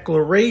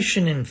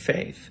declaration in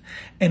faith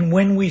and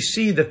when we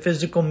see the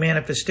physical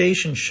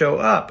manifestation show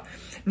up.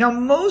 Now,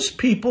 most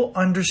people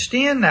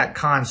understand that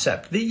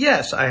concept, that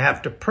yes, I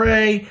have to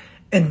pray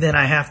and then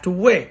I have to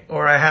wait,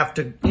 or I have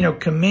to,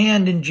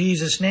 command in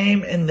Jesus'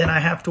 name and then I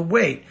have to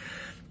wait.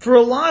 For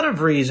a lot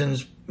of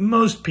reasons,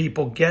 most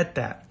people get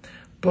that.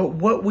 But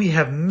what we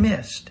have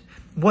missed,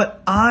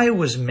 what I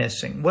was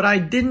missing, what I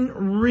didn't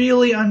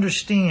really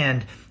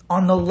understand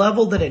on the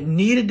level that it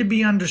needed to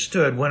be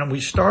understood when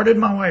we started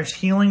my wife's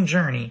healing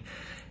journey,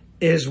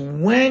 is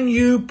when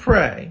you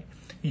pray,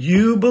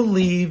 you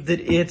believe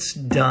that it's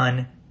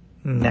done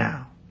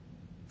now.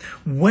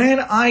 When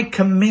I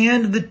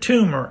command the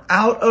tumor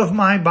out of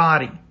my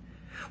body,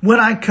 when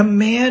I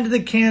command the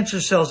cancer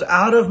cells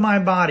out of my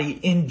body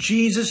in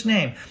Jesus'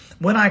 name,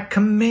 when I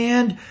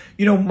command,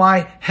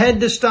 my head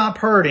to stop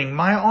hurting,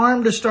 my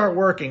arm to start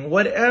working,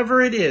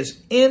 whatever it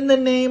is, in the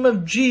name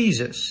of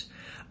Jesus,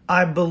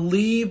 I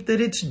believe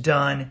that it's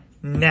done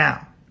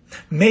now.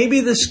 Maybe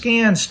the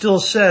scan still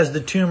says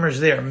the tumor's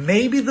there.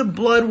 Maybe the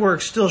blood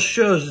work still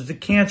shows that the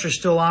cancer's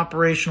still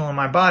operational in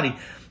my body.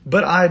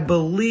 But I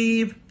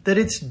believe that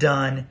it's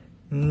done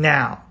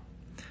now.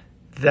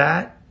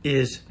 That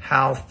is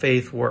how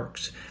faith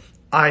works.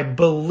 I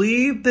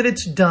believe that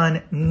it's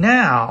done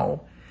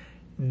now,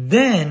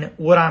 then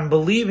what I'm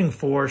believing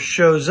for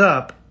shows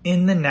up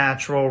in the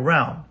natural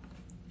realm.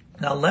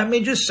 Now, let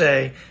me just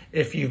say,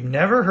 if you've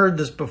never heard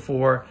this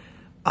before,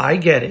 I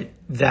get it.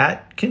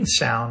 That can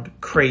sound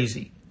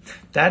crazy.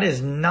 That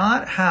is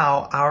not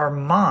how our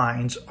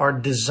minds are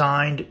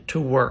designed to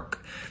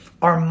work.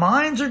 Our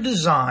minds are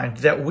designed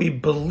that we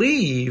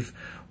believe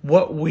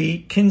what we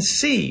can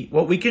see,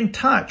 what we can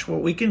touch,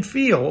 what we can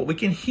feel, what we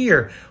can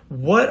hear,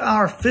 what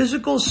our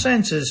physical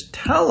senses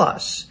tell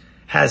us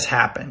has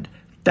happened.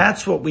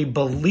 That's what we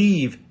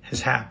believe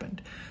has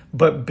happened.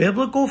 But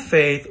biblical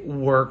faith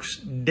works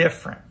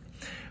different.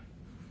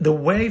 The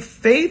way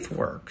faith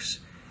works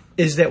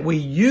is that we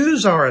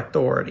use our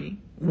authority,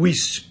 we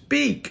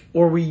speak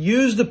or we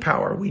use the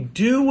power, we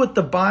do what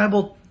the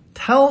Bible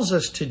tells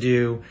us to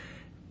do,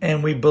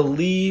 and we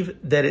believe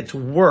that it's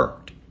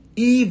worked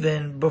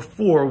even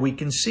before we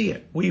can see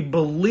it. We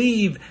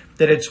believe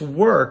that it's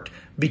worked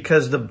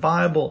because the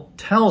Bible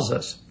tells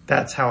us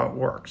that's how it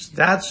works.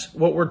 That's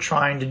what we're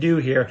trying to do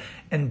here,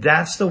 and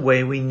that's the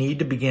way we need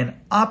to begin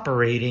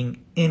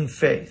operating in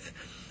faith.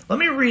 Let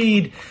me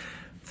read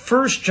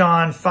 1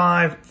 John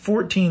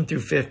 5:14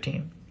 through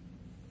 15.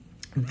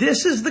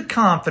 This is the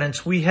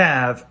confidence we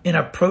have in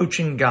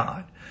approaching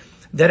God,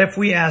 that if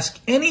we ask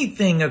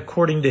anything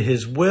according to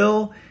His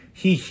will,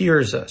 He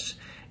hears us.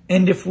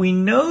 And if we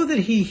know that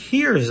He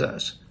hears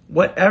us,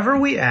 whatever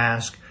we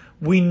ask,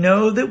 we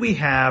know that we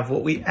have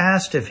what we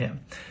asked of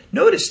Him.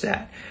 Notice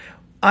that.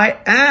 I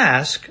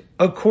ask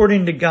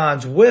according to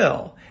God's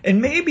will,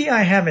 and maybe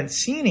I haven't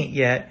seen it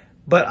yet,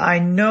 but I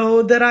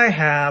know that I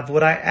have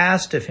what I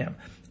asked of Him.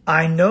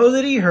 I know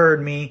that He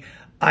heard me.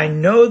 I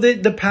know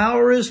that the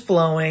power is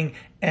flowing,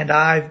 and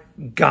I've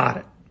got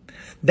it.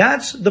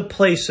 That's the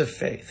place of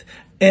faith.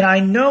 And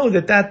I know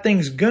that that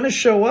thing's going to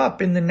show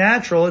up in the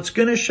natural. It's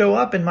going to show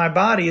up in my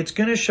body. It's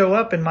going to show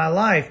up in my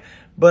life.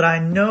 But I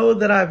know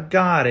that I've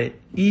got it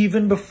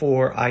even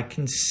before I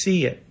can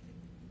see it.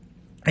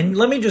 And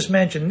let me just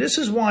mention, this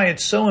is why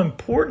it's so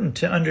important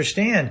to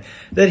understand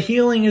that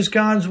healing is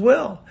God's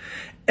will.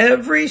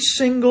 Every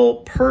single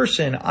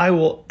person I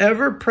will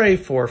ever pray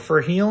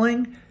for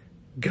healing,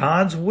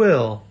 God's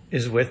will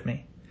is with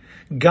me.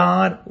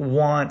 God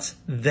wants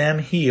them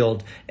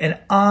healed, and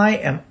I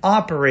am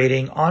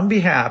operating on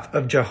behalf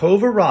of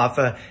Jehovah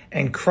Rapha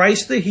and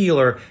Christ the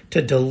healer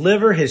to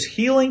deliver His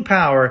healing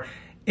power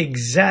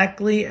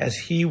exactly as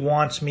He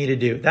wants me to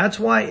do. That's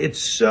why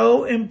it's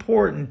so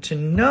important to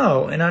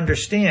know and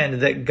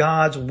understand that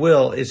God's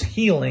will is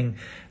healing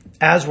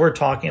as we're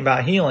talking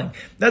about healing.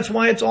 That's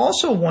why it's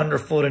also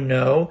wonderful to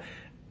know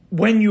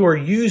when you are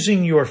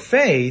using your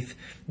faith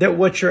that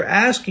what you're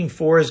asking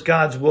for is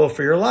God's will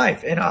for your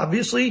life. And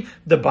obviously,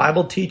 the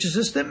Bible teaches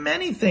us that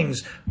many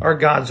things are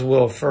God's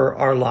will for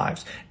our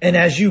lives. And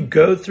as you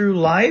go through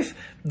life,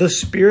 the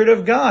Spirit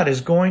of God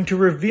is going to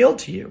reveal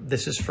to you.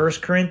 This is 1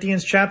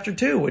 Corinthians chapter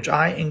 2, which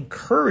I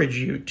encourage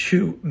you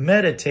to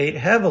meditate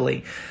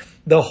heavily.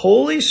 The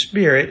Holy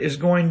Spirit is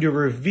going to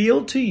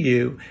reveal to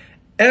you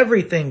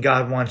everything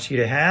God wants you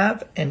to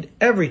have and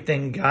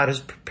everything God has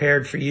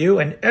prepared for you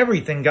and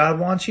everything God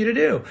wants you to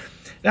do.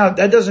 Now,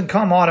 that doesn't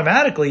come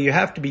automatically. You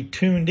have to be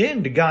tuned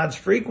in to God's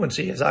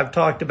frequency, as I've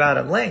talked about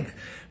at length.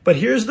 But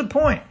here's the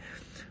point.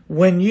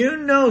 When you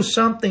know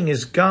something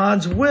is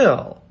God's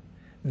will,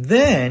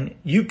 then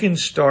you can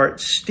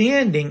start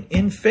standing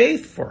in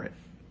faith for it.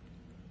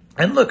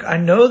 And look, I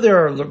know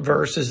there are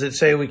verses that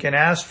say we can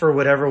ask for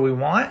whatever we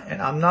want,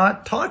 and I'm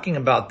not talking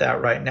about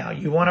that right now.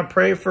 You want to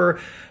pray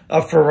for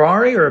a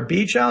Ferrari or a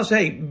beach house?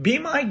 Hey, be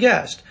my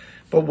guest.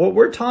 But what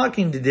we're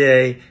talking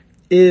today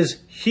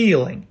is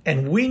healing.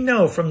 And we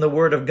know from the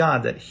Word of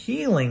God that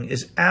healing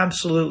is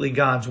absolutely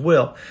God's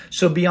will.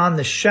 So beyond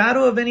the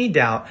shadow of any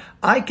doubt,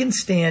 I can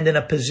stand in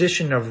a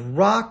position of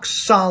rock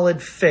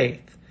solid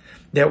faith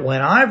that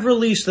when I've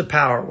released the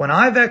power, when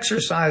I've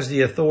exercised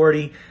the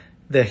authority,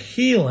 the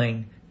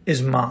healing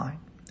is mine.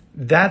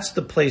 That's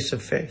the place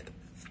of faith.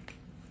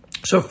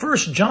 So 1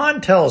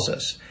 John tells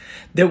us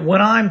that when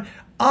I'm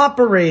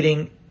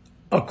operating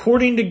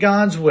according to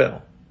God's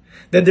will,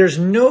 that there's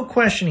no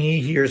question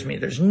He hears me.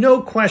 There's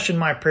no question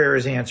my prayer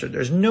is answered.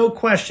 There's no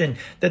question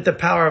that the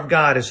power of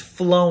God is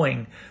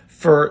flowing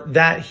for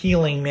that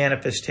healing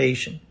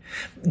manifestation.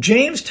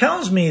 James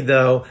tells me,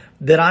 though,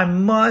 that I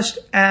must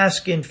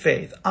ask in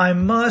faith. I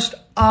must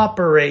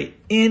operate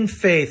in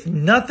faith,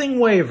 nothing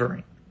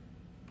wavering,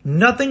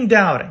 nothing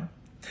doubting.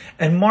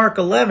 And Mark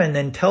 11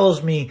 then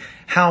tells me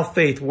how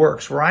faith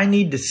works, where I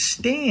need to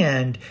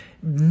stand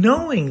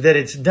knowing that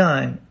it's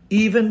done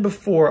even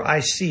before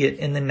I see it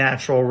in the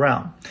natural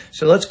realm.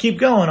 So let's keep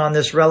going on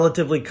this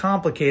relatively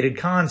complicated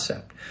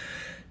concept.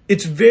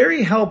 It's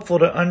very helpful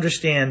to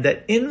understand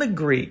that in the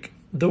Greek,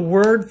 the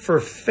word for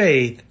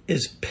faith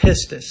is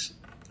pistis.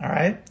 All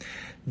right?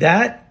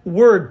 That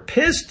word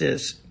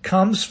pistis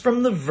comes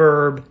from the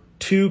verb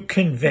to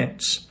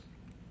convince.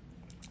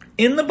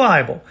 In the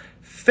Bible,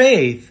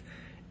 faith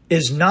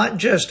is not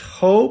just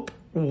hope,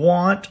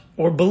 want,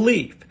 or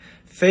belief.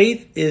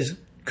 Faith is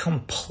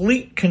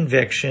complete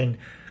conviction,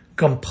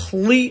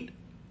 complete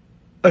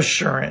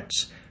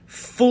assurance,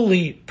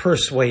 fully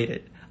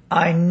persuaded.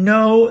 I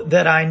know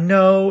that I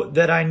know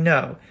that I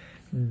know.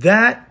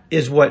 That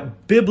is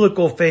what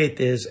biblical faith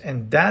is,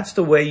 and that's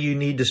the way you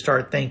need to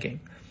start thinking.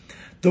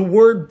 The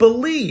word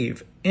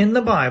believe in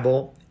the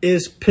Bible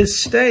is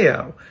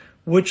pisteo,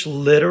 which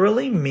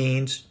literally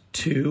means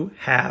to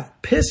have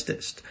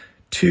pistis,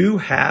 to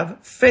have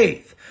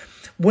faith.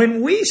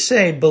 When we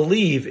say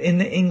believe in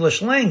the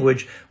English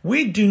language,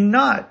 we do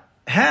not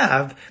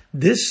have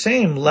this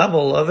same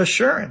level of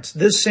assurance,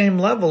 this same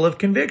level of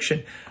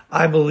conviction.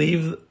 I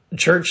believe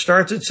church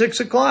starts at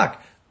 6:00.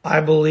 I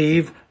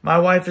believe my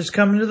wife is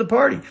coming to the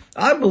party.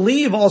 I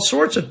believe all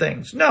sorts of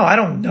things. No, I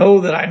don't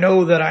know that I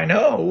know that I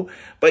know,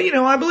 but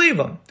I believe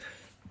them.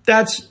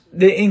 That's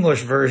the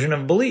English version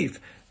of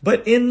belief.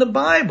 But in the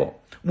Bible,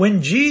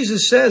 when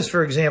Jesus says,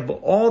 for example,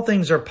 all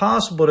things are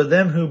possible to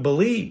them who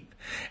believe,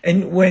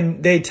 and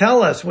when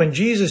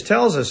Jesus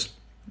tells us,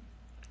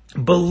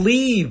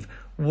 believe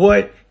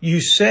what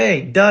you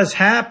say does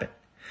happen,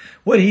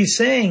 what he's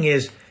saying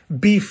is,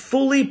 be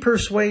fully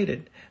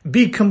persuaded.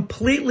 Be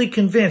completely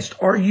convinced.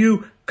 Are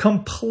you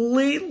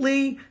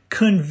completely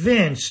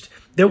convinced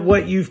that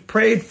what you've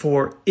prayed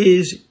for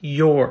is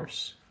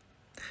yours?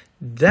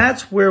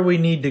 That's where we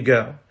need to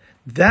go.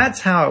 That's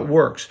how it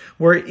works.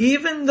 Where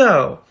even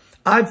though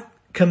I've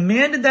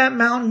commanded that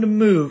mountain to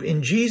move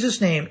in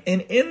Jesus' name, and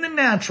in the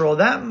natural,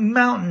 that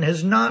mountain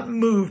has not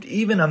moved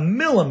even a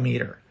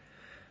millimeter,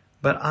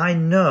 but I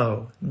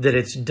know that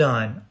it's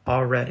done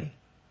already.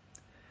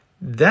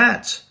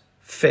 That's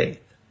faith.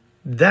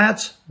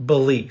 That's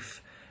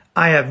belief.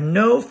 I have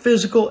no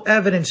physical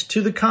evidence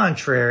to the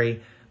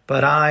contrary,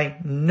 but I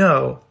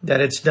know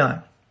that it's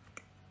done.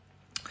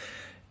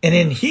 And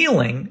in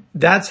healing,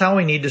 that's how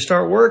we need to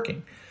start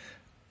working.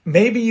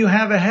 Maybe you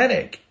have a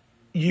headache.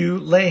 You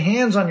lay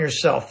hands on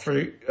yourself for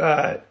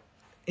the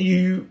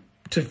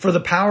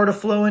power to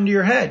flow into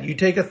your head. You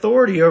take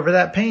authority over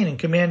that pain and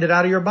command it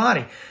out of your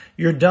body.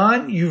 You're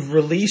done. You've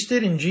released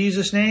it in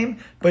Jesus' name,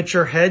 but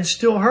your head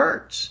still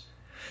hurts.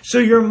 So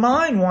your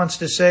mind wants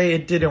to say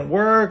it didn't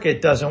work,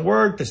 it doesn't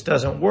work, this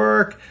doesn't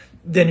work.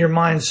 Then your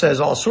mind says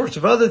all sorts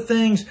of other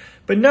things.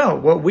 But no,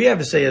 what we have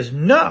to say is,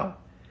 no,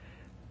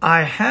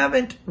 I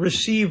haven't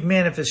received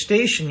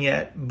manifestation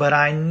yet, but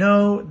I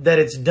know that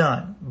it's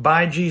done.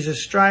 By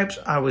Jesus' stripes,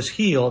 I was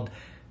healed.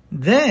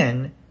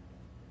 Then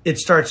it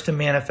starts to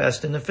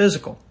manifest in the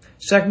physical.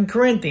 2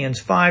 Corinthians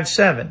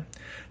 5:7.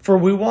 For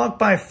we walk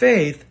by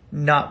faith,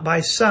 not by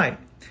sight.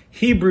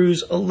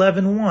 Hebrews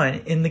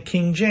 11:1 in the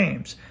King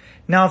James.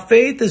 Now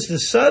faith is the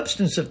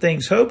substance of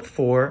things hoped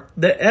for,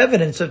 the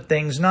evidence of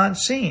things not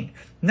seen.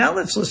 Now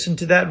let's listen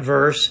to that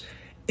verse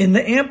in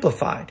the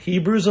Amplified,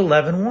 Hebrews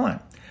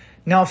 11:1.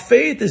 Now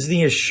faith is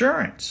the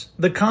assurance,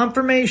 the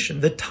confirmation,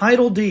 the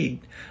title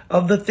deed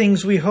of the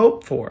things we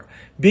hope for,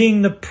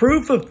 being the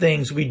proof of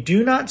things we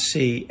do not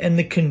see and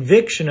the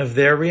conviction of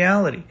their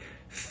reality.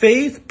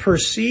 Faith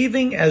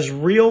perceiving as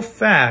real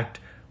fact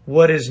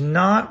what is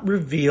not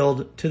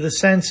revealed to the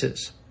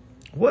senses.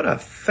 What a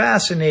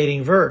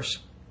fascinating verse.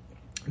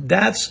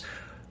 That's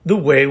the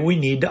way we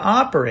need to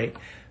operate.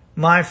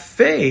 My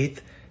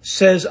faith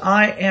says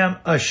I am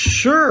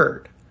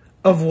assured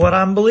of what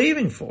I'm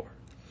believing for.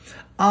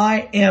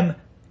 I am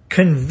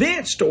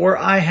convinced, or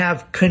I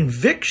have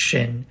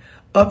conviction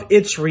of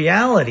its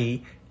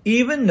reality,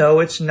 even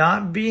though it's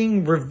not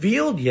being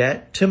revealed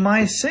yet to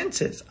my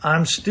senses.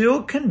 I'm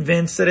still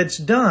convinced that it's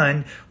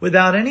done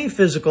without any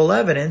physical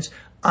evidence.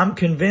 I'm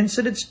convinced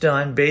that it's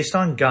done based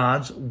on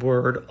God's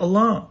word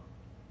alone.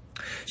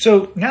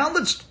 So now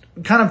let's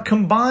kind of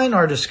combine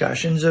our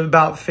discussions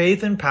about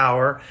faith and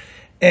power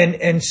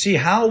and see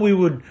how we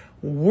would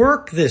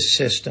work this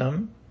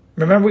system.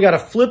 Remember, we got to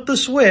flip the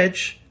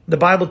switch. The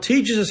Bible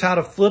teaches us how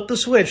to flip the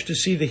switch to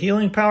see the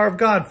healing power of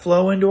God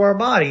flow into our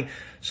body.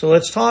 So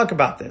let's talk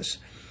about this.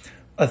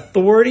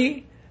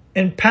 Authority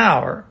and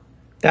power,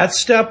 that's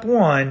step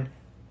one.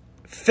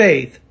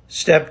 Faith,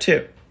 step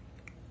two.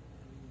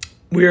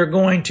 We are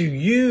going to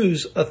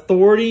use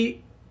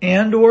authority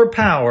and or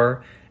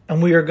power,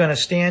 and we are going to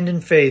stand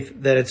in faith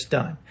that it's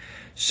done.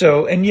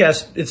 So, and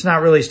yes, it's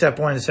not really step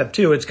one and step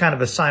two. It's kind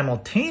of a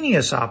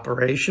simultaneous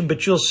operation,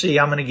 but you'll see.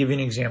 I'm going to give you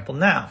an example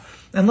now.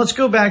 And let's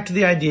go back to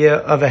the idea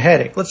of a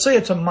headache. Let's say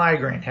it's a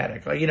migraine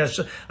headache,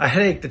 so a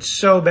headache that's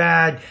so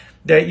bad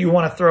that you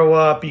want to throw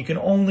up. You can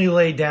only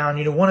lay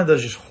down, one of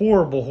those just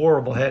horrible,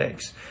 horrible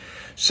headaches.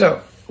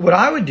 So what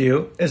I would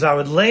do is I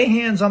would lay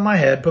hands on my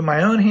head, put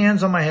my own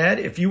hands on my head.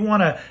 If you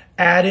want to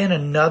add in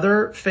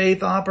another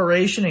faith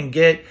operation and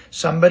get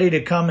somebody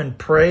to come and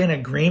pray in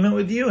agreement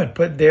with you and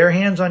put their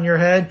hands on your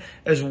head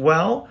as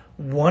well,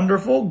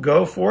 wonderful.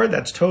 Go for it.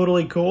 That's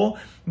totally cool.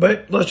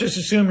 But let's just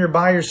assume you're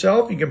by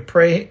yourself. You can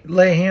pray,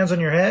 lay hands on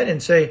your head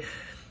and say,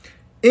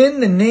 in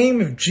the name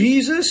of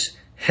Jesus,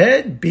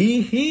 head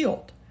be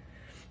healed.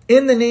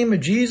 In the name of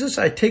Jesus,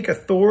 I take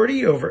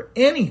authority over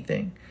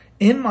anything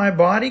in my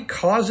body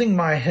causing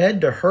my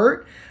head to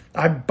hurt.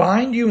 I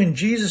bind you in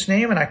Jesus'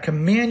 name and I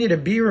command you to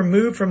be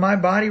removed from my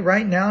body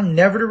right now,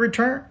 never to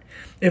return.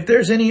 If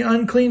there's any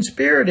unclean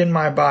spirit in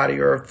my body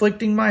or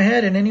afflicting my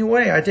head in any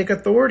way, I take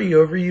authority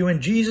over you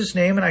in Jesus'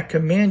 name and I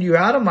command you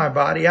out of my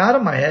body, out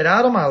of my head,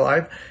 out of my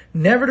life,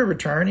 never to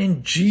return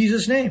in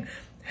Jesus' name.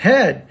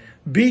 Head,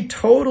 be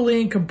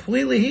totally and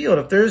completely healed.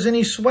 If there's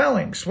any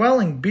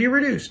swelling, be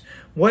reduced.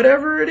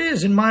 Whatever it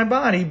is in my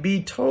body,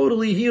 be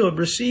totally healed.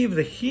 Receive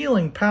the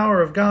healing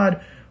power of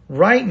God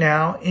right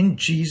now in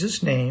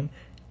Jesus' name.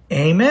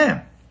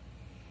 Amen.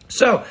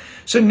 So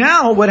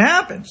now what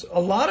happens? A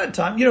lot of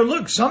times,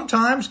 look,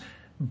 sometimes,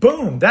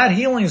 boom, that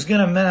healing is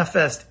going to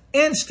manifest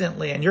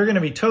instantly and you're going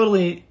to be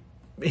totally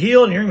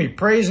healed and you're going to be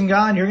praising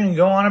God and you're going to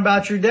go on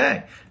about your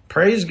day.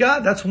 Praise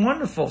God. That's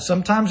wonderful.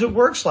 Sometimes it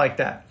works like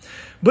that.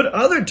 But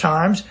other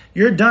times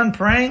you're done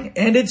praying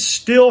and it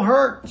still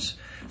hurts.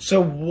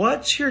 So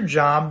what's your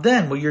job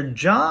then? Well, your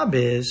job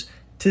is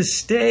to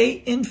stay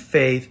in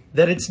faith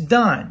that it's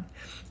done.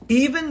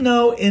 Even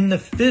though in the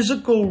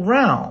physical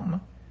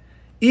realm,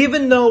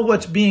 even though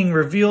what's being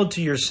revealed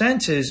to your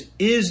senses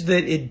is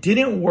that it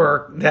didn't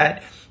work,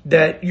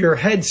 that your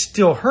head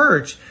still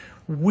hurts,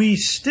 we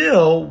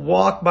still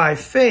walk by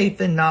faith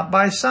and not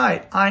by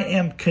sight. I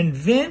am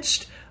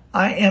convinced,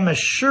 I am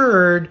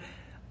assured,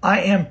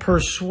 I am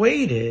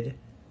persuaded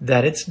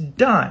that it's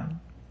done.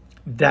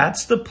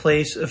 That's the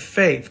place of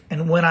faith.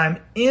 And when I'm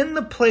in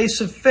the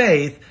place of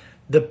faith,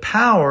 the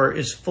power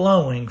is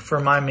flowing for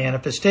my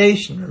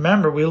manifestation.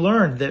 Remember, we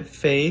learned that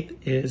faith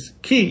is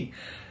key.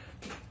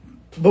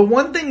 But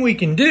one thing we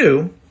can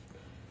do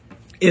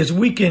is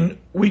we can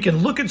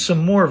look at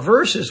some more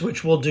verses,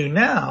 which we'll do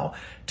now,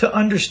 to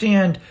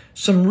understand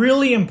some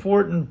really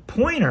important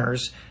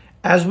pointers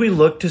as we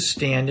look to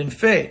stand in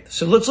faith.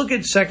 So let's look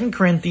at 2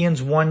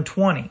 Corinthians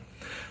 1:20.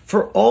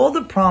 For all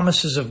the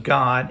promises of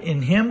God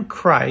in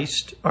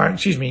Christ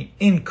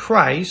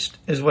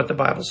is what the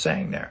Bible's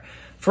saying there.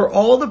 For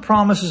all the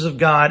promises of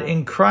God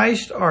in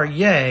Christ are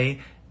yea,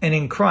 and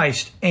in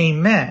Christ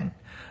amen,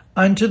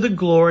 unto the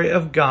glory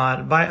of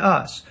God by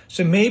us.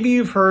 So maybe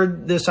you've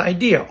heard this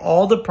idea.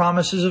 All the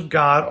promises of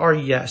God are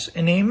yes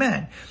and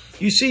amen.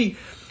 You see,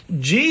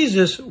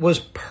 Jesus was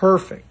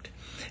perfect.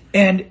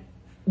 And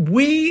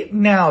we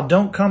now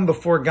don't come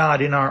before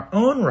God in our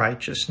own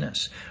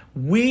righteousness.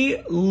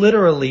 We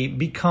literally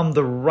become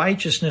the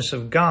righteousness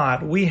of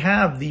God. We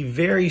have the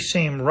very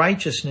same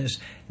righteousness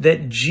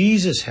that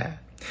Jesus had.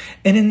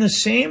 And in the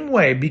same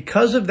way,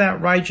 because of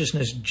that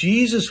righteousness,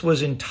 Jesus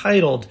was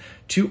entitled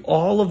to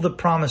all of the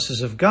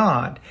promises of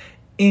God.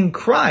 In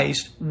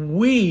Christ,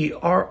 we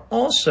are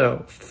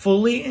also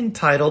fully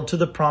entitled to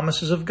the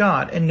promises of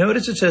God. And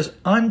notice it says,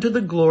 unto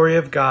the glory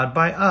of God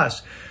by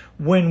us.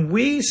 When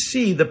we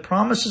see the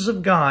promises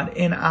of God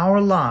in our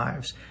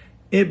lives,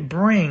 it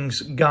brings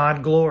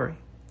God glory.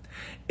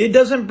 It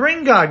doesn't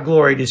bring God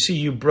glory to see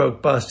you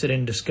broke, busted,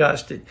 and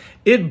disgusted.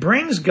 It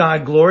brings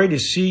God glory to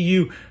see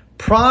you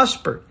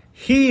prospered,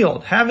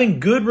 healed, having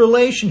good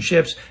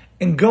relationships,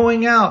 and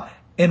going out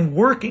and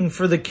working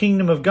for the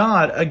kingdom of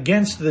God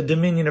against the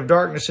dominion of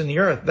darkness in the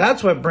earth.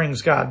 That's what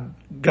brings God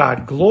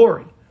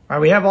glory. Right?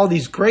 We have all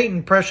these great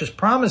and precious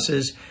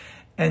promises,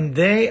 and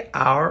they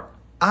are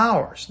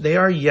ours. They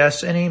are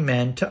yes and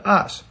amen to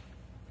us.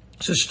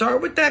 So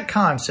start with that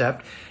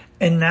concept,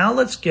 and now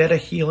let's get a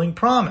healing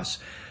promise.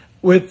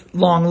 With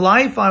long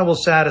life, I will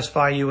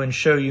satisfy you and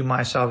show you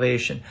my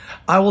salvation.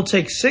 I will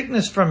take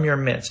sickness from your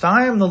midst.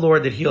 I am the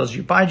Lord that heals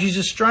you. By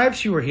Jesus'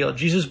 stripes you were healed.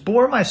 Jesus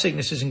bore my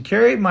sicknesses and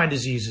carried my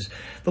diseases.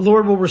 The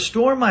Lord will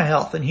restore my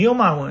health and heal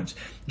my wounds.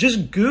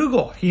 Just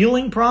Google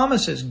healing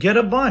promises. Get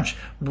a bunch.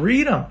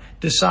 Read them.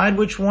 Decide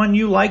which one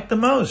you like the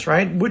most,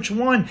 right? Which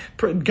one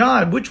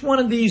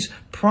of these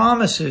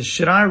promises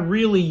should I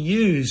really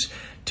use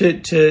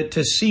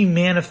to see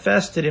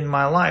manifested in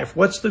my life?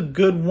 What's the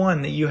good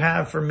one that you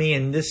have for me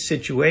in this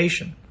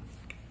situation?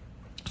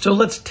 So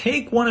let's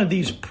take one of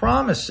these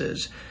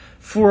promises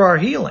for our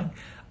healing.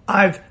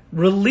 I've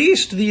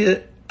released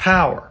the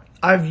power.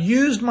 I've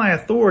used my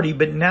authority,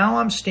 but now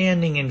I'm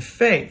standing in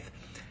faith.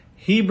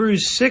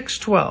 Hebrews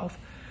 6:12.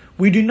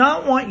 We do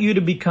not want you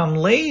to become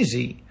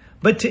lazy,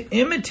 but to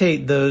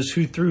imitate those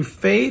who through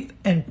faith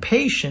and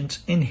patience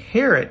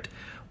inherit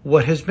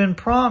what has been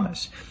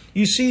promised.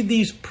 You see,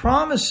 these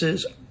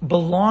promises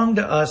belong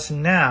to us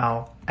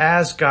now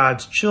as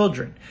God's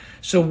children.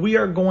 So we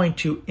are going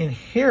to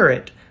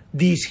inherit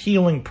these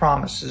healing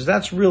promises.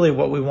 That's really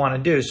what we want to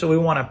do. So we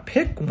want to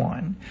pick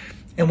one,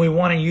 and we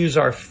want to use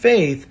our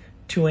faith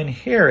to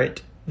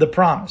inherit the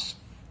promise.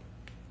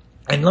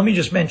 And let me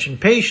just mention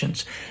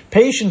patience.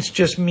 Patience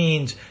just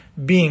means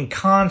being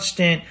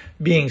constant,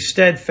 being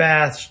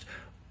steadfast,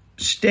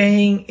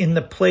 staying in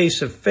the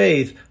place of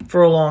faith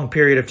for a long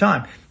period of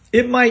time.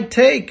 It might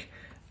take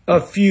a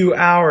few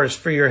hours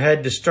for your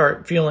head to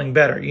start feeling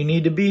better. You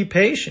need to be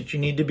patient. You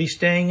need to be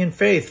staying in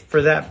faith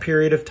for that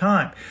period of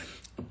time.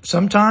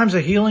 Sometimes a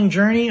healing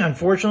journey,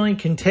 unfortunately,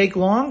 can take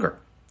longer,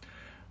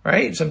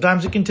 right?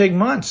 Sometimes it can take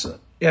months.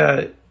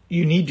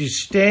 You need to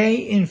stay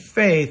in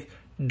faith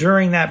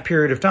during that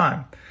period of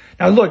time.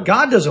 Now look,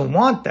 God doesn't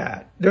want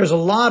that. There's a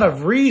lot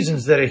of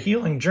reasons that a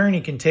healing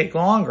journey can take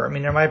longer. I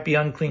mean, there might be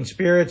unclean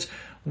spirits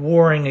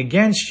warring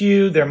against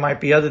you. There might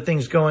be other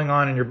things going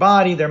on in your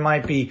body. There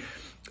might be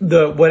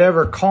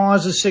whatever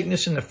causes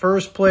sickness in the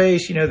first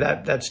place,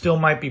 that still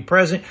might be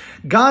present.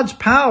 God's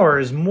power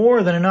is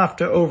more than enough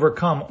to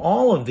overcome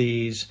all of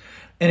these.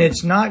 And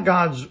it's not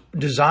God's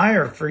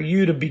desire for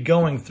you to be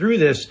going through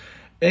this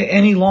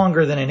any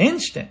longer than an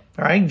instant,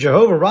 right?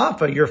 Jehovah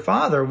Rapha, your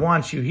Father,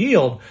 wants you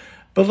healed.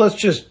 But let's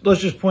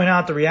just point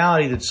out the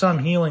reality that some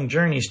healing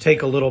journeys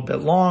take a little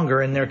bit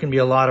longer, and there can be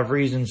a lot of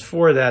reasons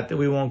for that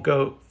we won't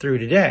go through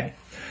today.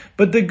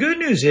 But the good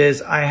news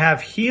is I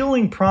have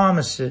healing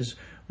promises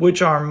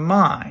which are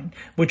mine,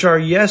 which are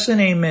yes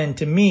and amen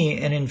to me,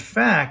 and in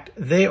fact,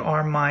 they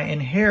are my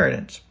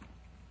inheritance.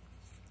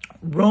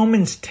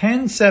 Romans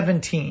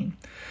 10:17.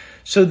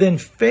 So then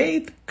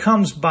faith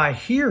comes by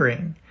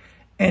hearing,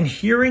 and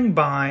hearing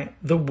by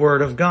the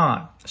word of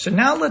God. So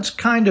now let's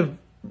kind of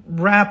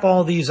wrap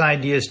all these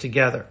ideas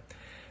together.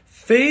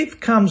 Faith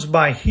comes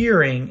by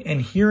hearing,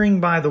 and hearing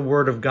by the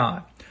word of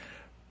God.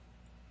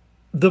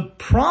 The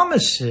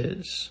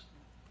promises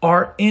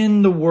are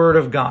in the word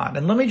of God.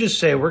 And let me just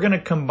say, we're going to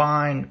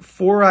combine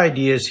 4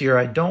 ideas here.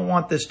 I don't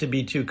want this to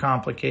be too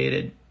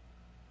complicated.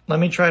 Let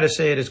me try to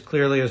say it as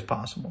clearly as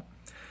possible.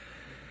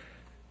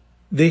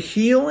 The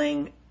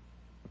healing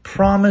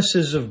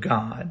promises of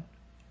God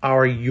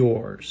are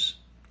yours.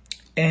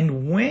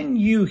 And when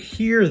you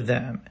hear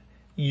them,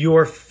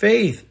 your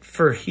faith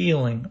for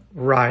healing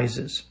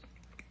rises.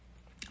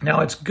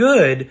 Now it's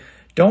good.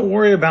 Don't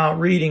worry about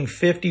reading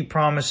 50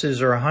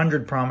 promises or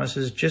 100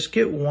 promises. Just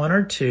get 1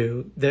 or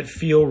 2 that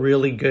feel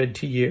really good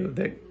to you.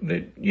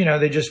 That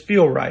they just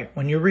feel right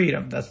when you read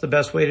them. That's the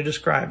best way to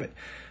describe it.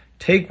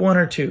 Take 1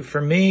 or 2.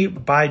 For me,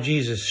 by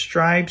Jesus'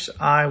 stripes,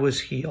 I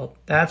was healed.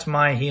 That's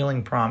my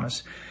healing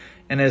promise.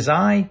 And as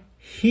I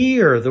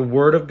hear the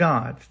word of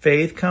God,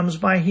 faith comes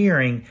by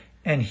hearing,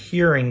 and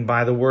hearing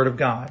by the word of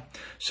God.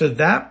 So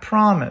that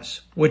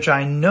promise, which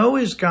I know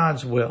is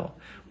God's will,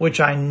 which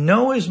I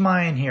know is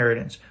my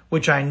inheritance,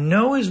 which I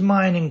know is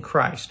mine in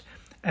Christ,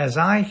 as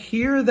I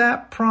hear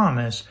that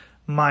promise,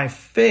 my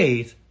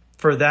faith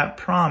for that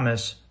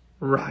promise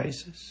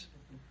rises.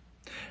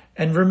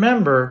 And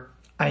remember,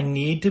 I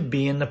need to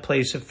be in the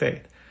place of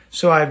faith.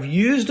 So I've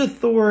used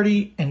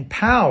authority and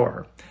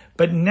power,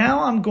 but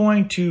now I'm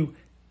going to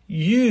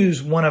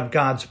use one of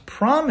God's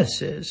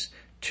promises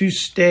to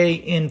stay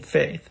in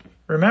faith.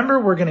 Remember,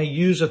 we're going to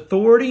use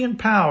authority and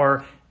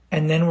power,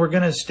 and then we're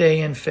going to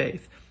stay in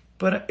faith.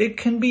 But it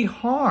can be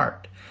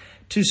hard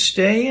to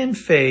stay in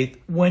faith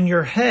when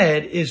your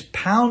head is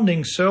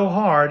pounding so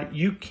hard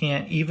you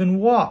can't even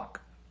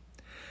walk.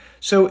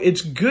 So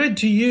it's good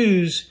to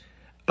use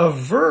a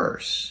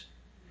verse,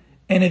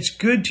 and it's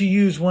good to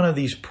use one of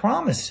these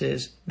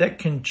promises that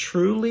can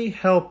truly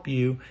help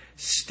you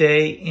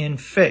stay in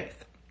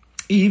faith,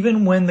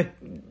 even when the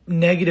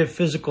negative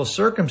physical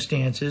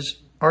circumstances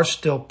are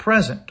still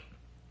present.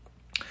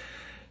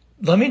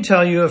 Let me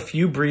tell you a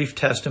few brief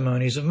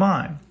testimonies of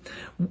mine.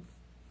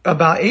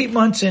 About 8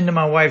 months into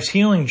my wife's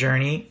healing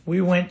journey,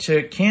 we went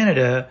to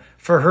Canada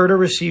for her to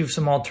receive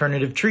some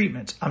alternative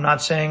treatments. I'm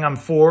not saying I'm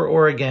for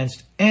or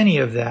against any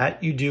of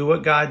that. You do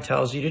what God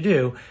tells you to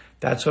do.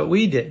 That's what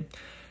we did.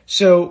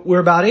 So we're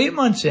about 8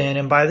 months in,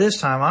 and by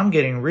this time I'm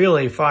getting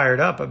really fired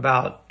up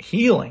about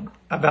healing,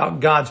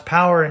 about God's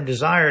power and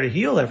desire to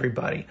heal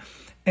everybody.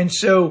 And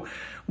so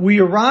we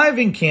arrive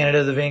in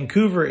Canada, the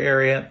Vancouver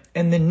area,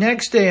 and the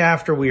next day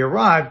after we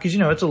arrive, because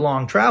it's a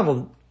long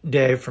travel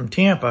day from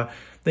Tampa,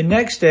 the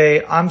next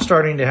day I'm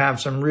starting to have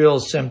some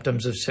real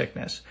symptoms of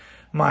sickness.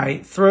 My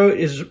throat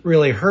is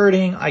really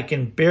hurting. I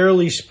can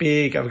barely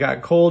speak. I've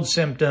got cold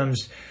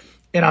symptoms,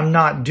 and I'm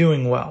not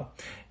doing well.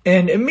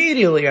 And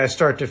immediately I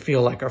start to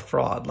feel like a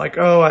fraud, like,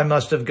 oh, I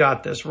must have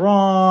got this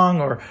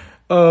wrong, or,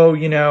 oh,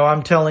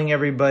 I'm telling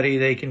everybody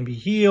they can be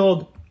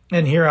healed,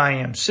 and here I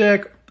am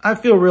sick. I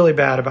feel really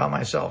bad about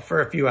myself for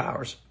a few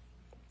hours.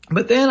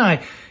 But then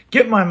I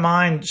get my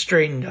mind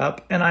straightened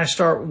up, and I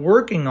start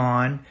working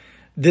on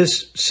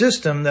this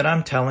system that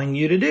I'm telling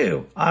you to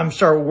do. I'm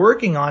start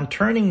working on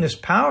turning this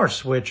power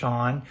switch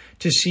on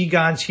to see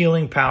God's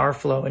healing power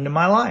flow into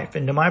my life,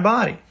 into my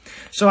body.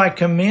 So I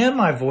command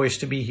my voice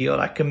to be healed.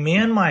 I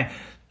command my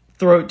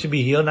throat to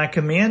be healed, and I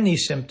command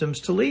these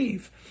symptoms to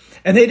leave.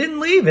 And they didn't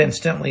leave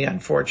instantly,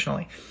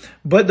 unfortunately.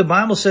 But the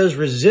Bible says,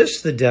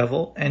 resist the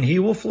devil and he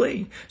will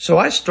flee. So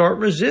I start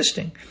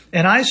resisting,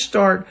 and I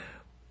start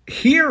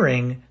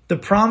hearing the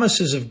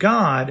promises of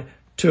God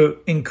to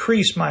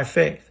increase my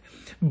faith.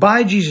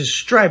 By Jesus'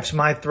 stripes,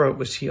 my throat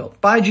was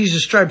healed. By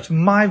Jesus' stripes,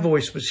 my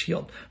voice was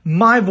healed.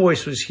 My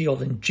voice was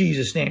healed in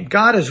Jesus' name.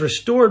 God has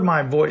restored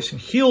my voice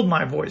and healed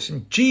my voice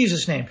in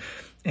Jesus' name.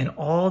 And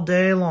all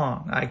day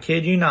long, I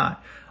kid you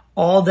not,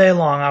 all day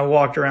long I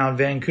walked around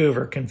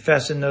Vancouver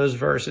confessing those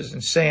verses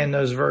and saying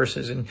those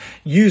verses and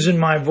using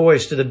my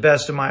voice to the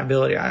best of my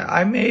ability.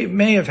 I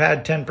may have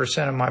had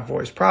 10% of my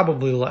voice,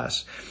 probably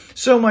less.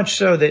 So much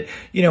so that,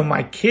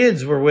 my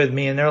kids were with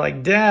me and they're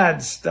like,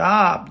 Dad,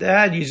 stop.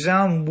 Dad, you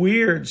sound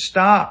weird.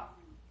 Stop.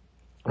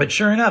 But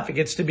sure enough, it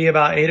gets to be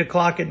about 8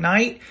 o'clock at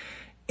night,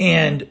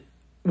 and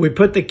we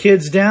put the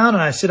kids down,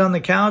 and I sit on the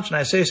couch and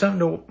I say something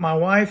to my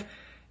wife,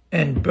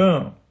 and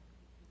boom,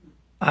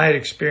 I had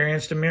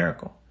experienced a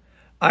miracle.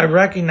 I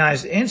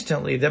recognized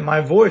instantly that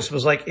my voice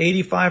was like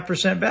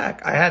 85%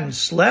 back. I hadn't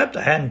slept.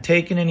 I hadn't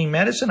taken any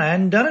medicine. I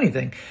hadn't done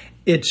anything.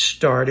 It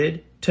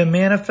started to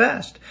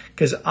manifest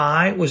because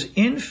I was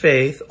in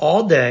faith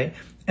all day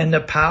and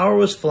the power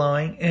was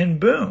flowing, and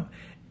boom,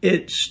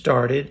 it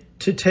started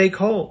to take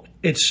hold.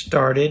 It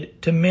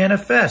started to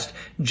manifest.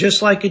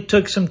 Just like it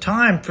took some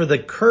time for the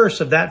curse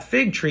of that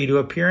fig tree to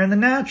appear in the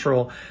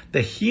natural,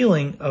 the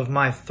healing of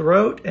my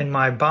throat and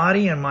my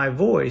body and my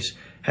voice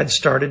had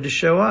started to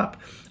show up.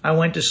 I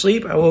went to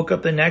sleep. I woke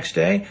up the next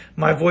day.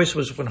 My voice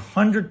was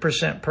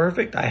 100%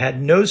 perfect. I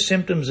had no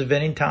symptoms of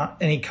any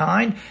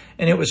kind,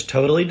 and it was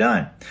totally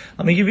done.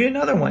 Let me give you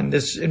another one.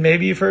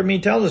 Maybe you've heard me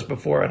tell this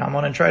before, and I'm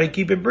going to try to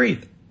keep it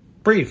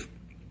brief.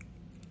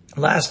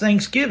 Last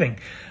Thanksgiving,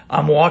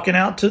 I'm walking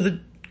out to the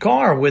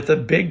car with a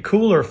big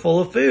cooler full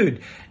of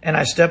food, and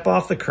I step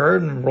off the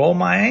curb and roll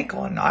my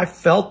ankle, and I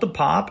felt the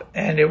pop,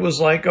 and it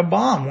was like a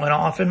bomb went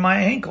off in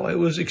my ankle. It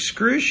was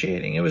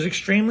excruciating. It was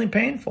extremely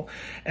painful,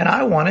 and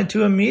I wanted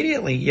to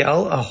immediately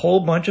yell a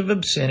whole bunch of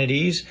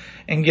obscenities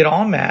and get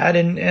all mad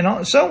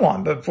and so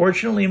on. But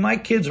fortunately, my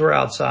kids were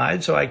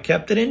outside, so I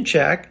kept it in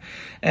check,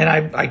 and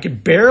I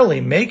could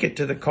barely make it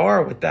to the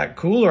car with that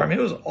cooler. I mean,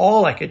 it was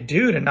all I could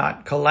do to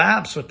not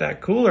collapse with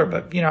that cooler.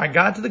 But, I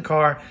got to the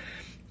car,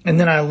 and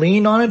then I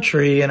leaned on a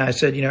tree and I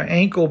said,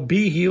 ankle,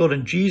 be healed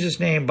in Jesus'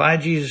 name. By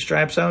Jesus'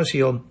 stripes, I was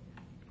healed.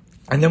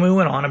 And then we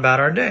went on about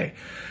our day.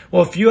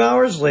 Well, a few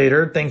hours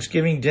later,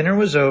 Thanksgiving dinner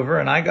was over,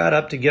 and I got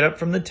up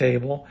from the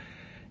table,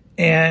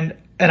 and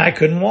I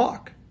couldn't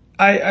walk.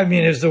 I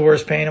mean, it was the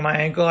worst pain in my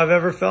ankle I've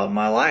ever felt in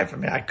my life. I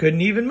mean, I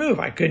couldn't even move.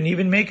 I couldn't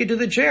even make it to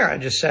the chair. I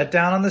just sat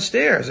down on the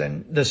stairs,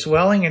 and the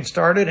swelling had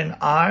started, and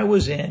I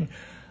was in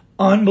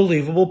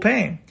unbelievable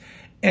pain.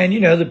 And,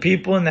 the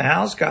people in the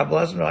house, God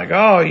bless them, are like,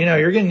 oh,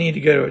 you're going to need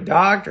to go to a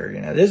doctor.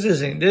 This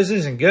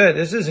isn't good.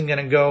 This isn't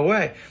going to go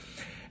away.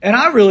 And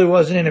I really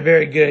wasn't in a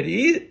very good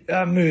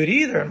mood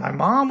either. And my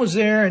mom was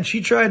there, and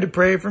she tried to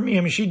pray for me.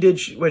 I mean, she did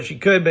what she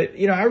could, but,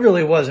 I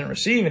really wasn't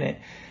receiving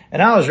it.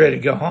 And I was ready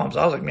to go home.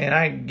 So I was like,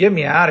 man, get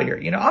me out of here.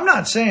 I'm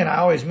not saying I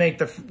always make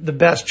the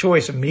best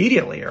choice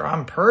immediately or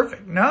I'm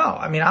perfect. No,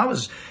 I mean, I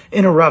was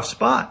in a rough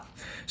spot.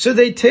 So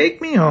they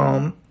take me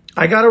home.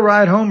 I got a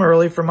ride home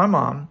early from my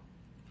mom.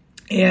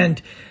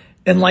 And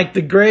like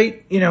the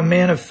great,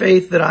 man of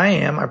faith that I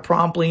am, I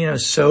promptly,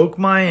 soak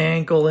my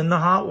ankle in the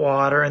hot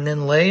water and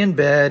then lay in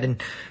bed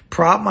and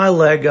prop my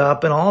leg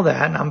up and all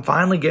that. And I'm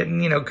finally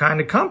getting,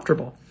 kind of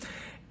comfortable.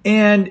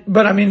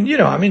 But I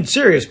mean, I'm in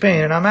serious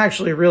pain, and I'm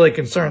actually really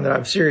concerned that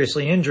I've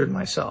seriously injured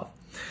myself.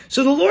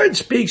 So the Lord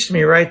speaks to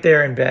me right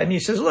there in bed, and he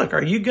says, look,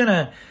 are you going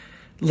to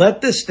let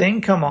this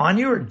thing come on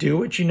you or do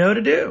what you know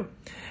to do?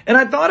 And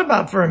I thought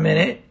about for a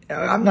minute,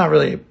 I'm not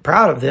really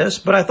proud of this,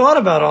 but I thought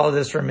about all of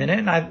this for a minute,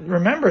 and I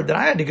remembered that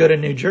I had to go to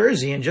New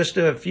Jersey in just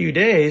a few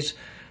days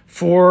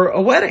for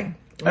a wedding,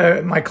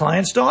 my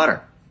client's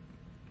daughter.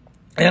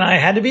 And I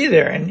had to be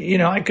there, and,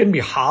 I couldn't be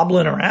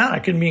hobbling around. I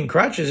couldn't be in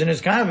crutches, and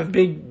it's kind of a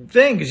big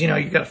thing because, you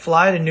got to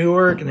fly to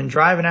Newark and then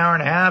drive an hour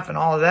and a half and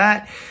all of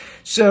that.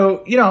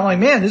 So, I'm like,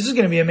 man, this is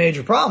going to be a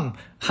major problem.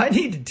 I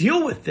need to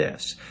deal with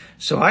this.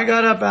 So I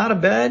got up out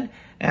of bed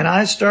and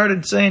I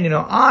started saying,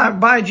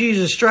 by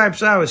Jesus'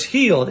 stripes, I was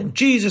healed. In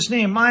Jesus'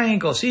 name, my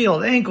ankle's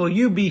healed. Ankle,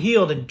 you be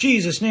healed in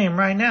Jesus' name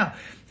right now.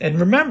 And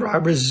remember, I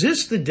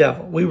resist the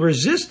devil. We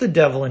resist the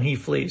devil and he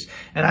flees.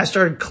 And I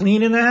started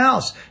cleaning the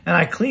house, and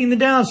I cleaned the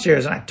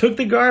downstairs, and I took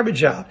the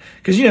garbage out.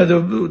 Because,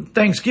 the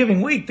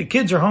Thanksgiving week, the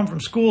kids are home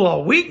from school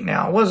all week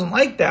now. It wasn't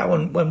like that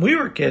when we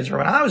were kids or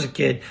when I was a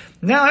kid.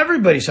 Now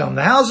everybody's home.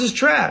 The house is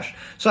trash.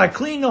 So I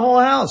cleaned the whole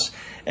house.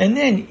 And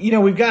then,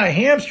 we've got a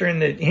hamster, and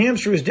the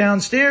hamster was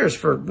downstairs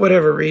for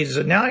whatever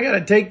reason. So now I got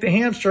to take the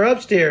hamster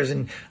upstairs,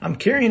 and I'm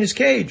carrying his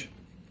cage.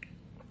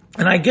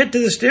 And I get to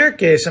the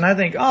staircase and I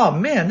think, oh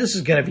man, this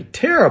is going to be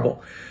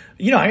terrible.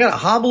 I got to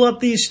hobble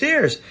up these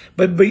stairs.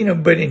 But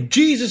in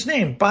Jesus'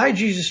 name, by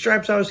Jesus'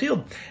 stripes, I was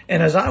healed.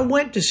 And as I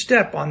went to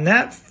step on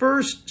that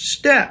first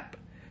step,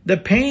 the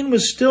pain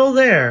was still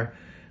there,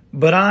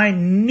 but I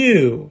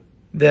knew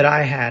that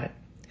I had it.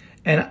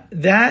 And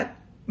that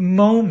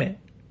moment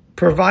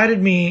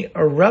provided me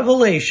a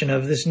revelation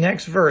of this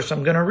next verse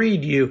I'm going to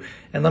read you.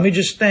 And let me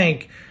just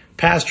thank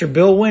Pastor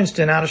Bill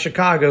Winston out of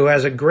Chicago, who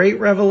has a great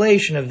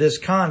revelation of this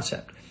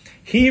concept.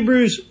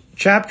 Hebrews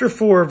chapter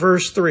 4,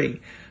 verse 3.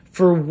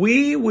 For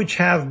we which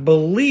have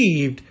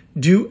believed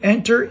do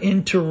enter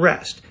into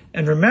rest.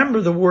 And remember,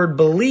 the word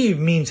believe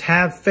means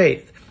have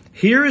faith.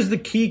 Here is the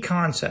key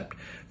concept.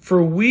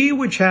 For we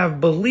which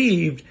have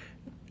believed,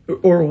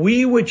 or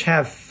we which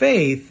have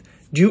faith,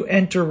 do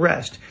enter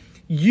rest.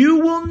 You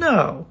will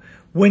know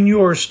when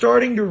you're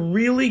starting to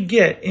really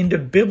get into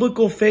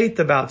biblical faith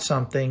about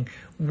something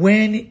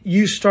when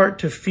you start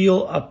to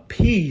feel a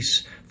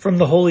peace from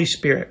the Holy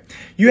Spirit.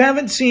 You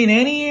haven't seen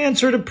any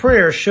answer to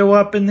prayer show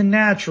up in the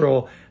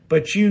natural,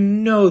 but you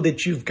know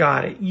that you've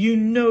got it. You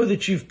know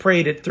that you've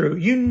prayed it through.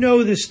 You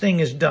know this thing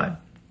is done.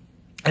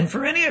 And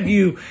for any of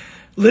you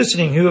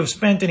listening who have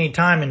spent any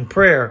time in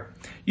prayer,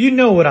 you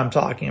know what I'm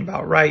talking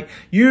about, right?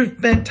 You've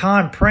spent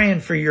time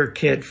praying for your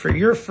kid, for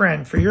your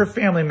friend, for your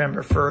family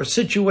member, for a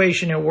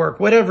situation at work,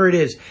 whatever it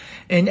is.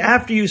 And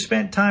after you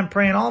spent time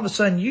praying, all of a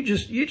sudden you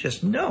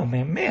just know,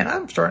 man,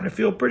 I'm starting to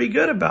feel pretty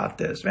good about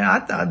this. Man,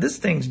 I thought this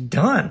thing's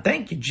done.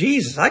 Thank you,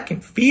 Jesus. I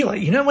can feel it.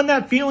 You know, when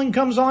that feeling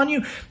comes on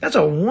you, that's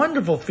a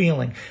wonderful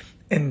feeling.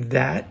 And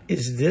that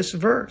is this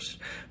verse.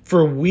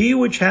 For we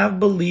which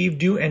have believed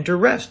do enter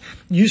rest.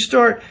 You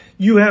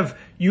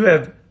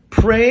have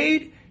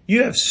prayed,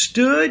 you have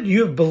stood,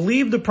 you have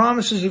believed the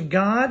promises of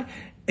God,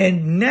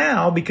 and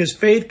now, because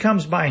faith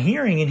comes by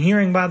hearing and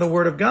hearing by the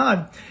word of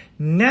God,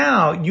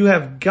 now you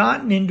have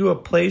gotten into a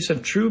place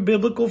of true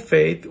biblical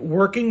faith,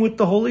 working with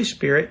the Holy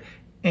Spirit,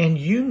 and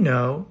you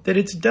know that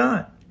it's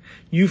done.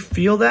 You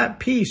feel that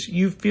peace.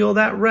 You feel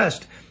that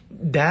rest.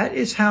 That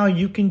is how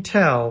you can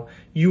tell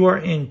you are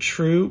in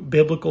true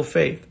biblical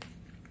faith.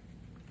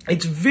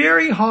 It's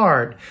very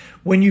hard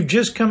when you've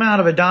just come out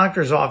of a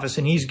doctor's office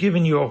and he's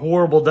given you a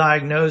horrible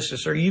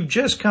diagnosis, or you've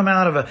just come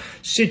out of a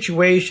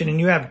situation and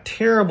you have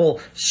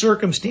terrible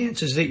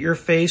circumstances that you're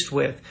faced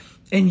with.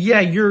 And yeah,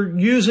 you're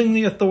using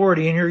the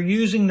authority and you're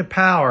using the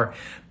power,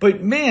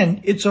 but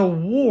man, it's a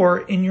war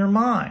in your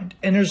mind.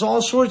 And there's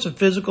all sorts of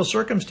physical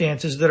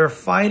circumstances that are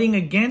fighting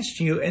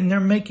against you, and they're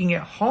making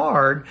it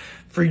hard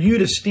for you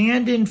to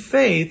stand in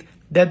faith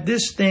that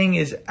this thing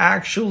is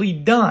actually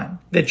done,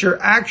 that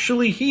you're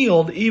actually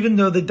healed, even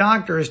though the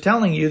doctor is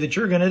telling you that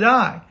you're going to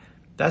die.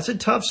 That's a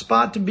tough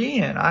spot to be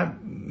in.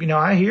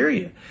 I hear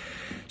you.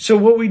 So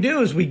what we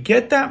do is we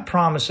get that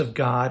promise of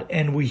God,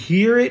 and we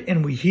hear it,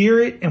 and we hear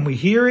it, and we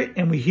hear it,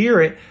 and we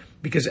hear it,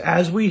 because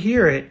as we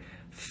hear it,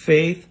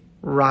 faith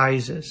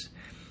rises.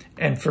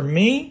 And for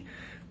me,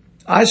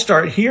 I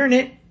start hearing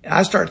it,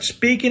 I start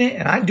speaking it,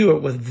 and I do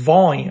it with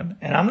volume.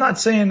 And I'm not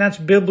saying that's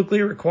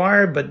biblically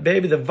required, but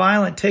baby, the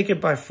violent take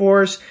it by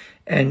force.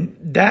 And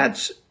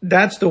that's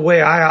the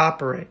way I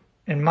operate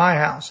in my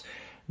house.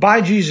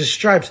 By Jesus'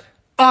 stripes,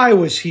 I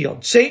was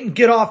healed. Satan,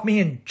 get off me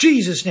in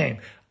Jesus' name.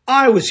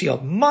 I was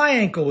healed. My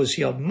ankle was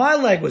healed. My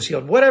leg was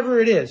healed, whatever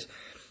it is.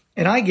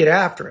 And I get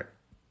after it.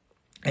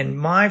 And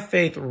my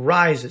faith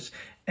rises.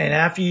 And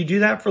after you do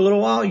that for a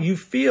little while, you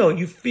feel,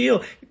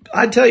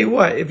 I tell you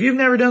what, if you've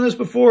never done this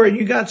before and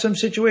you got some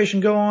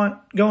situation going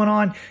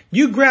on,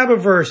 you grab a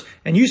verse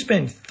and you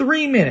spend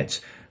 3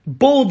 minutes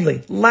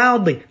boldly,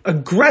 loudly,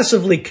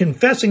 aggressively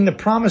confessing the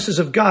promises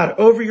of God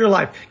over your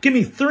life. Give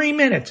me 3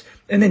 minutes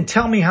and then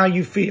tell me how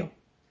you feel.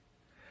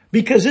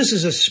 Because this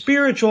is a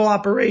spiritual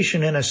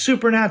operation and a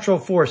supernatural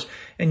force,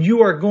 and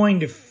you are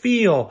going to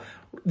feel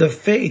the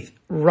faith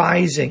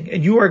rising,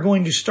 and you are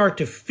going to start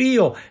to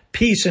feel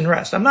peace and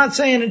rest. I'm not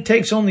saying it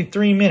takes only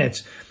 3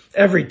 minutes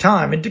every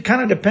time. It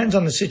kind of depends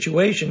on the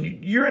situation.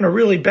 You're in a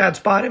really bad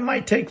spot, it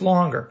might take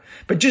longer.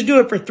 But just do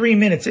it for 3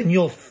 minutes and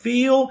you'll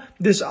feel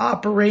this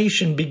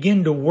operation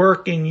begin to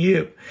work in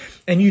you.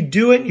 And you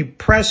do it, and you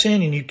press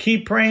in, and you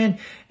keep praying,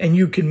 and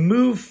you can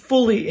move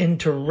fully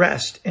into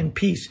rest and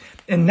peace.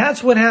 And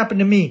that's what happened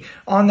to me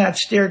on that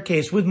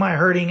staircase with my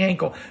hurting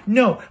ankle.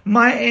 No,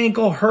 my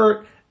ankle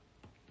hurt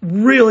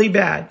really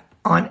bad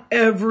on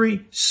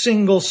every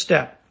single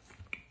step.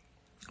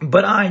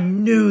 But I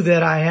knew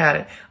that I had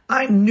it.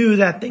 I knew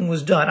that thing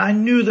was done. I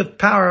knew the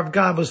power of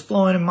God was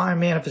flowing in my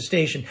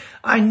manifestation.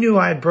 I knew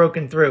I had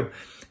broken through.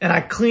 And I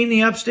cleaned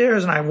the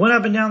upstairs, and I went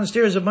up and down the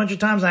stairs a bunch of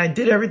times, and I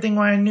did everything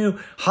I knew,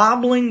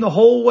 hobbling the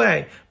whole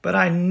way. But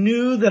I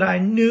knew that I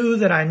knew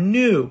that I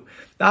knew.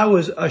 I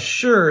was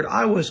assured,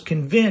 I was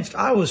convinced,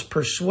 I was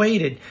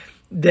persuaded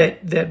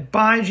that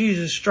by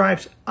Jesus'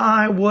 stripes,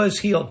 I was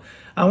healed.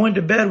 I went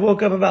to bed,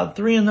 woke up about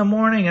 3 a.m,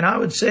 and I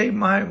would say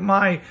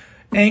my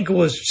ankle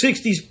was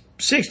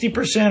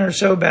 60% or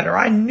so better.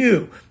 I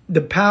knew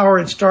the power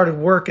had started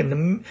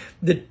working.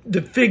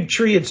 The fig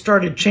tree had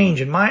started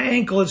changing. My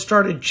ankle had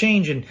started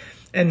changing,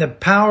 and the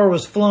power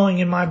was flowing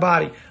in my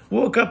body.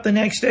 Woke up the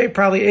next day,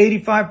 probably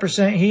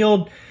 85%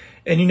 healed.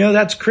 And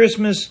that's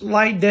Christmas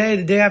light day,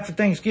 the day after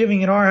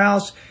Thanksgiving at our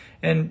house.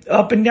 And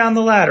up and down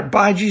the ladder,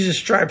 by Jesus'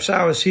 stripes,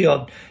 I was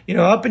healed.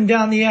 Up and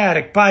down the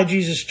attic, by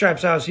Jesus'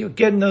 stripes, I was healed.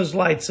 Getting those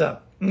lights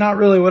up. Not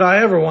really what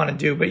I ever want to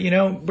do, but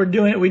we're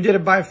doing it. We did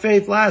it by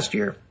faith last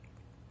year.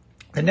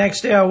 The next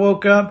day I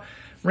woke up,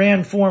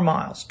 ran 4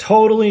 miles,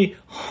 totally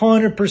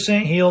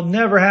 100% healed,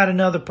 never had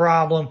another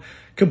problem,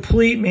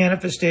 complete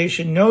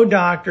manifestation, no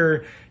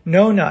doctor,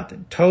 no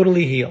nothing,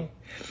 totally healed.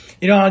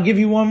 I'll give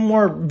you one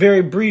more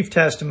very brief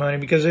testimony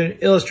because it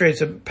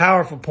illustrates a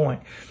powerful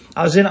point.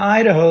 I was in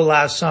Idaho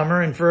last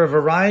summer, and for a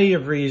variety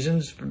of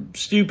reasons,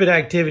 stupid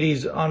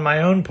activities on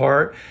my own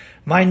part,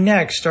 my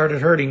neck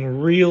started hurting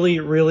really,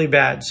 really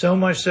bad. So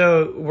much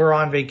so we're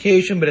on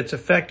vacation, but it's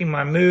affecting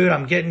my mood.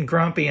 I'm getting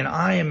grumpy, and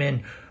I am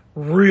in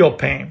real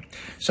pain.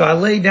 So I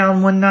lay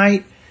down one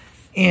night,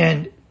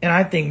 and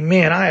I think,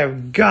 man, I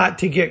have got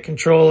to get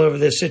control over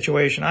this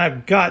situation.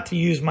 I've got to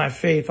use my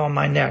faith on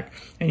my neck.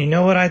 And you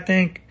know what I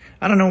think?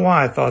 I don't know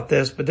why I thought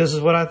this, but this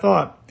is what I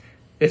thought.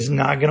 It's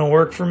not going to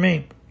work for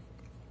me.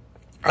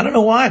 I don't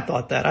know why I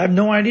thought that. I have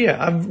no idea.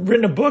 I've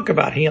written a book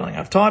about healing.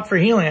 I've taught for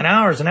healing and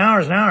hours and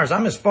hours and hours.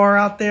 I'm as far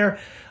out there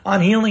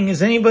on healing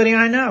as anybody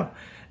I know.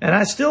 And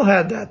I still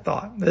had that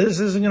thought. This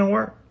isn't going to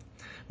work.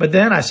 But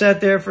then I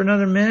sat there for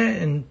another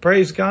minute and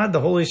praise God,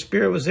 the Holy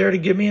Spirit was there to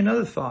give me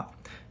another thought.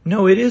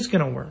 No, it is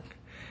going to work.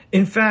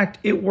 In fact,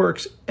 it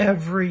works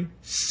every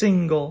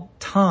single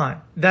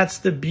time. That's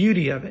the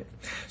beauty of it.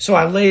 So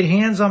I laid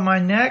hands on my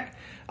neck.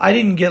 I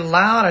didn't get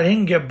loud. I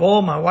didn't get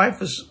bold. My wife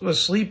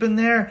was sleeping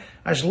there.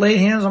 I just laid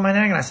hands on my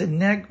neck and I said,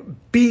 neck,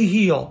 be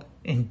healed.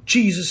 In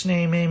Jesus'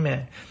 name,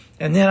 amen.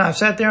 And then I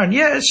sat there and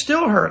it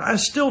still hurt. I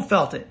still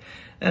felt it.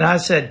 And I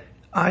said,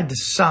 I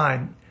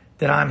decide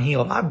that I'm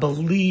healed. I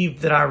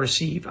believe that I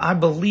receive. I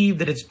believe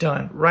that it's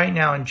done right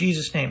now in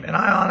Jesus' name. And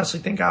I honestly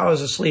think I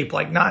was asleep,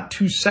 like not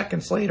 2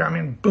 seconds later.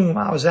 Boom,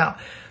 I was out.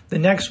 The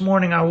next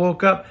morning I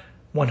woke up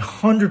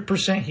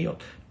 100%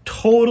 healed,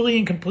 totally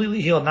and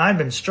completely healed. And I've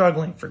been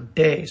struggling for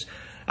days.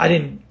 I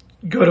didn't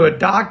go to a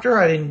doctor.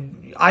 I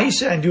didn't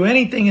ice it. I didn't do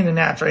anything in the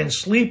natural. I didn't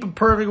sleep a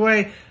perfect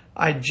way.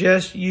 I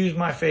just used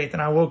my faith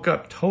and I woke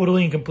up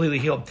totally and completely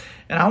healed.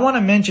 And I want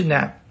to mention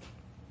that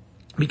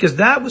because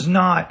that was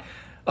not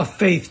a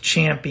faith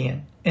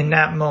champion in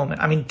that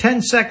moment.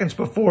 10 seconds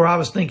before I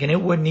was thinking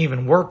it wouldn't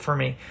even work for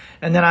me.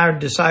 And then I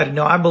decided,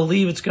 no, I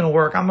believe it's going to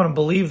work. I'm going to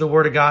believe the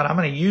word of God. I'm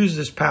going to use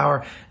this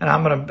power and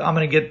I'm going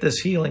to get this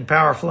healing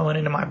power flowing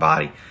into my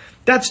body.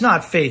 That's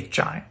not faith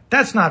giant.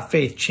 That's not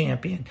faith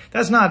champion.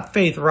 That's not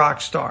faith rock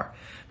star.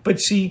 But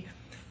see,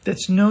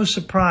 that's no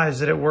surprise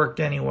that it worked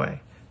anyway.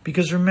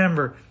 Because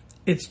remember,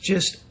 it's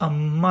just a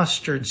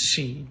mustard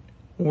seed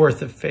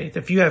worth of faith.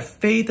 If you have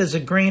faith as a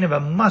grain of a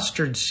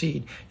mustard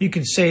seed, you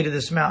can say to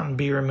this mountain,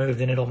 be removed,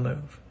 and it'll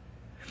move.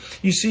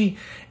 You see,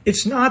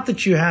 it's not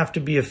that you have to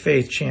be a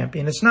faith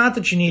champion. It's not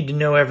that you need to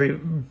know every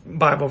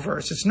Bible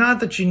verse. It's not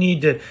that you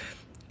need to,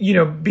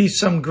 be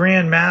some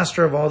grand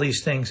master of all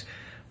these things.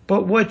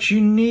 But what you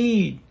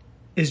need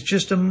is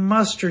just a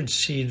mustard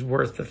seed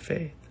worth of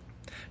faith.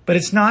 But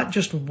it's not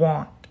just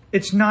want.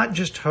 It's not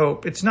just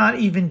hope. It's not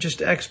even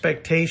just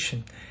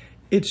expectation.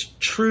 It's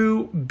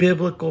true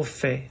biblical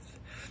faith.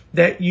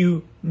 That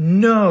you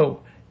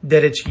know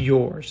that it's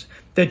yours,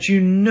 that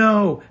you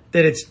know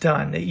that it's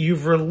done, that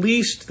you've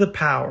released the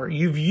power,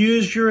 you've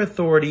used your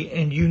authority,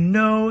 and you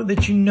know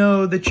that you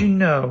know that you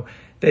know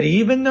that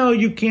even though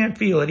you can't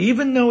feel it,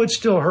 even though it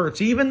still hurts,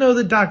 even though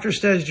the doctor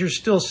says you're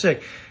still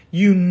sick,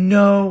 you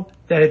know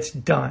that it's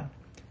done.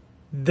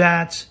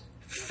 That's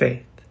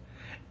faith.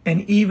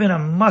 And even a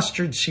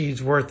mustard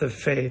seed's worth of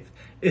faith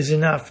is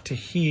enough to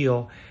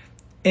heal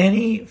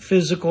any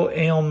physical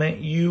ailment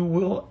you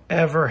will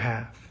ever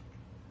have.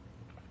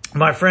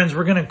 My friends,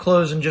 we're going to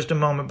close in just a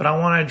moment, but I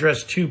want to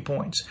address 2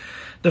 points.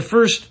 The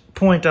first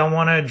point I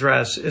want to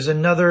address is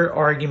another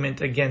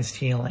argument against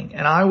healing.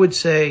 And I would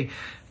say,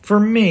 for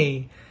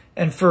me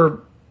and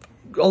for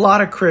a lot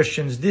of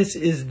Christians, this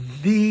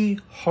is the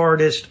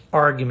hardest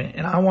argument.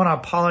 And I want to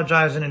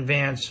apologize in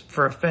advance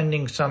for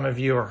offending some of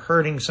you or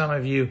hurting some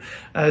of you.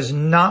 That is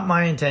not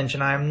my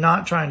intention. I am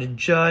not trying to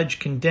judge,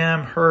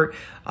 condemn, hurt.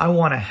 I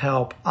want to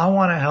help. I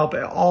want to help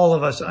all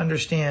of us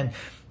understand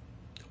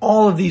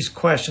all of these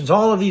questions,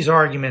 all of these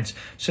arguments,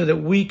 so that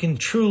we can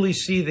truly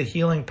see the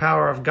healing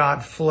power of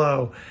God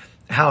flow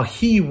how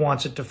He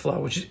wants it to flow,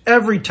 which is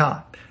every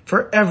time,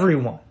 for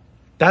everyone.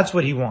 That's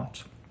what He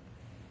wants.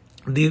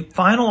 The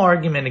final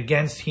argument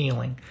against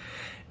healing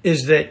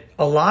is that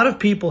a lot of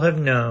people have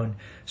known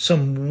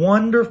some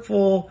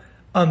wonderful,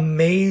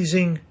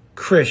 amazing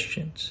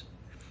Christians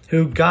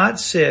who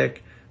got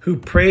sick, who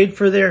prayed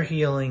for their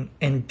healing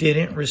and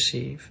didn't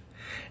receive.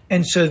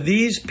 And so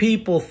these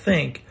people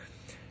think,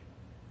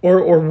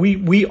 or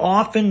we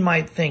often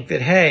might think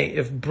that, hey,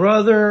 if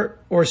brother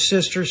or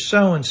sister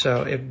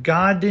so-and-so, if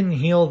God didn't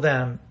heal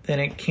them, then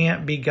it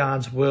can't be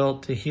God's will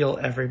to heal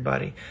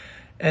everybody.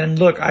 And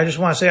look, I just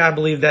want to say I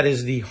believe that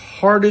is the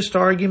hardest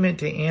argument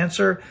to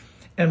answer.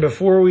 And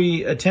before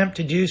we attempt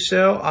to do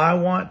so, I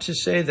want to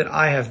say that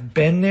I have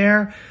been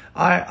there.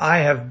 I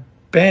have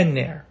been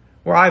there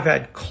where I've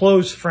had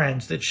close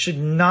friends that should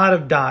not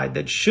have died,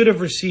 that should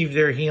have received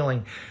their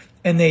healing,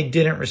 and they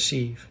didn't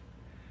receive.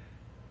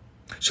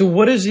 So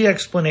what is the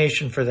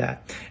explanation for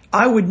that?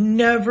 I would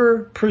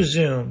never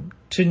presume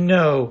to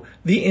know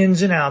the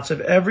ins and outs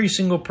of every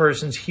single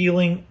person's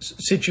healing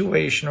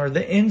situation or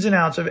the ins and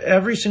outs of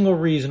every single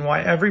reason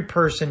why every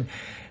person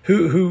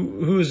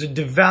who is a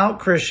devout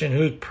Christian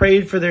who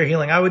prayed for their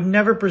healing, I would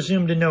never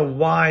presume to know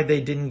why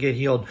they didn't get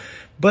healed.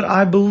 But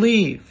I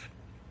believe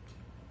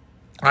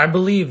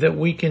that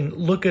we can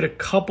look at a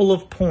couple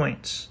of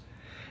points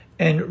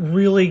and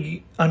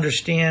really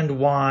understand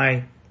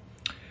why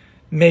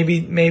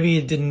maybe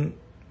it didn't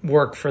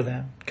work for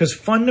them. Because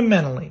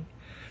fundamentally,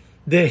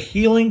 the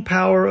healing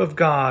power of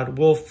God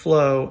will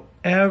flow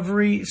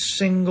every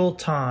single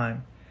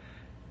time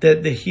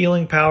that the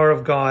healing power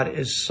of God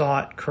is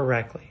sought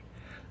correctly.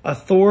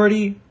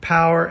 Authority,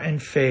 power,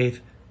 and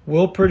faith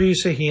will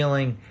produce a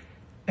healing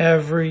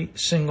every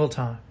single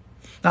time.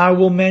 Now, I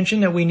will mention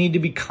that we need to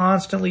be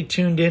constantly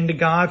tuned into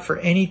God for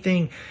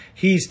anything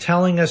He's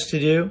telling us to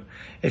do.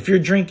 If you're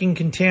drinking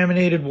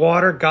contaminated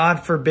water,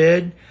 God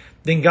forbid,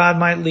 then God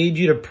might lead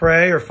you to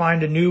pray or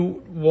find a new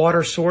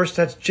water source.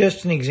 That's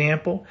just an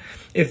example.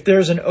 If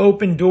there's an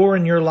open door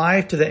in your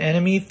life to the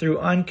enemy through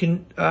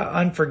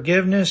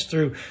unforgiveness,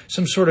 through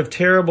some sort of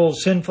terrible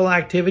sinful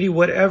activity,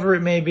 whatever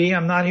it may be,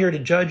 I'm not here to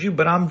judge you,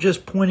 but I'm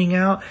just pointing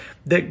out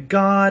that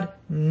God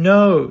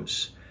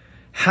knows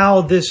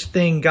how this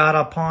thing got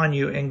upon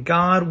you, and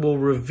God will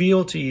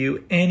reveal to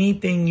you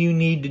anything you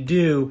need to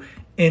do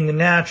in the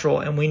natural,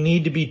 and we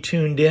need to be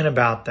tuned in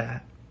about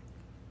that.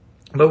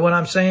 But what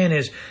I'm saying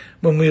is,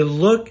 when we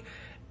look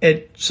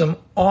at some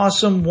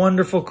awesome,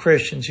 wonderful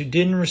Christians who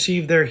didn't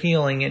receive their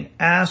healing and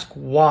ask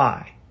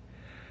why,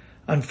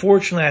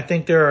 unfortunately, I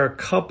think there are a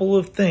couple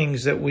of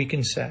things that we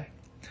can say.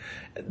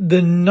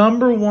 The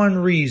number one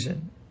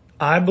reason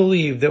I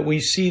believe that we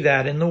see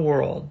that in the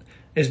world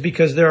is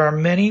because there are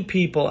many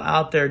people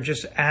out there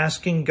just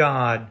asking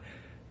God,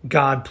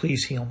 God,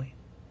 please heal me.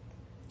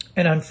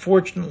 And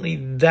unfortunately,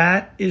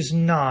 that is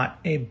not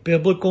a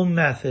biblical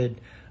method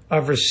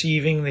of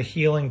receiving the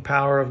healing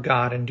power of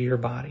God into your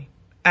body.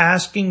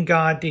 Asking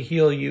God to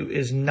heal you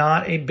is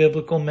not a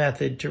biblical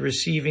method to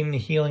receiving the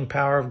healing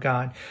power of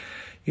God.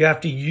 You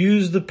have to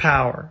use the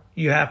power.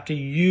 You have to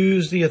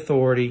use the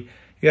authority.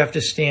 You have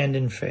to stand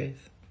in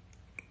faith.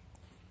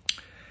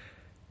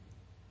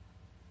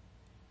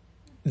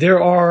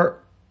 There are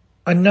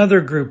another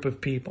group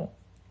of people.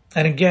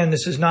 And again,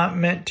 this is not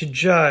meant to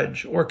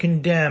judge or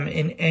condemn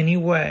in any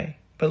way.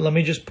 But let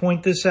me just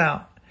point this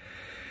out.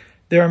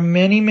 There are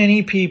many,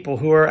 many people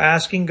who are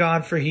asking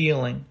God for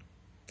healing,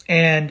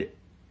 and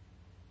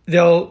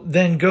they'll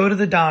then go to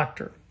the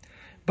doctor.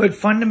 But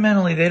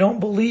fundamentally, they don't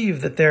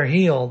believe that they're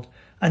healed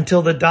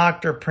until the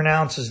doctor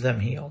pronounces them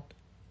healed.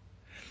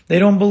 They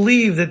don't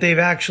believe that they've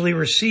actually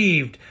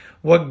received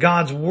what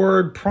God's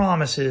word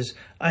promises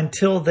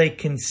until they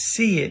can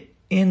see it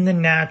in the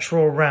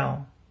natural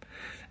realm.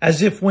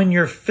 As if when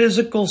your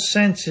physical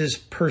senses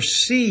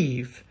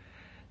perceive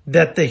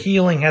that the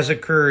healing has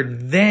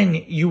occurred, then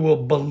you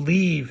will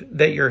believe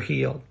that you're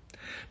healed.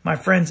 My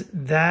friends,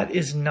 that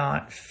is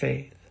not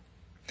faith.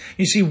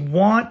 You see,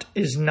 want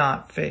is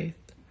not faith.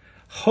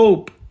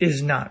 Hope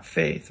is not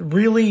faith.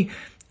 Really,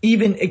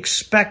 even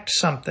expect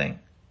something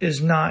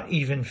is not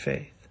even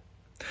faith.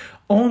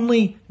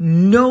 Only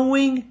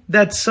knowing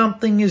that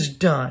something is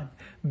done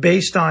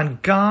based on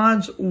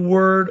God's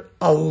word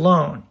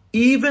alone,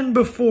 even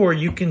before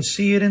you can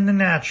see it in the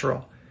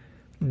natural,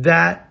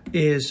 that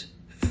is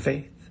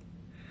faith.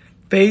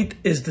 Faith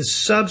is the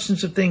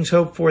substance of things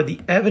hoped for, the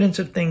evidence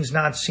of things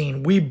not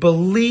seen. We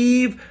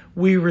believe,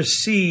 we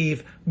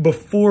receive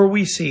before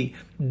we see.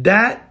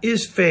 That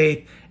is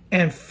faith,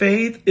 and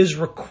faith is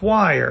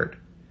required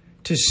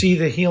to see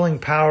the healing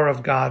power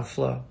of God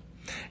flow.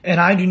 And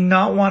I do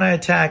not want to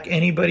attack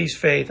anybody's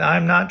faith.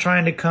 I'm not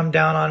trying to come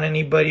down on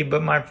anybody,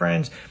 but my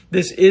friends,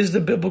 this is the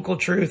biblical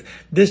truth.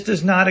 This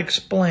does not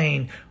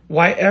explain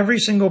why every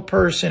single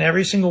person,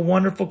 every single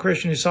wonderful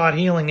Christian who sought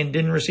healing and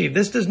didn't receive,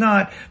 this does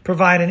not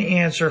provide an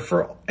answer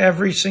for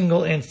every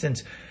single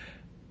instance.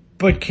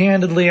 But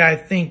candidly, I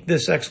think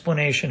this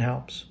explanation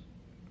helps.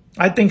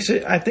 I think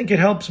it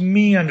helps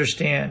me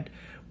understand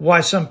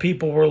why some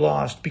people were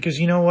lost, because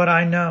you know what?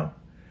 I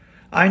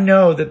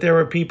know that there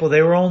were people,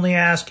 they were only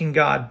asking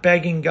God,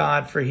 begging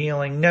God for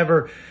healing,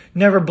 never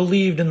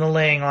believed in the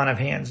laying on of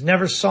hands,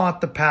 never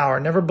sought the power,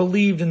 never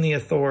believed in the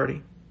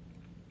authority.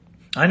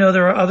 I know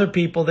there are other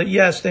people that,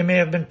 yes, they may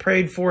have been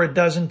prayed for a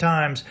dozen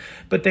times,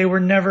 but they were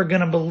never going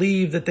to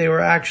believe that they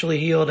were actually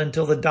healed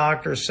until the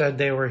doctor said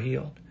they were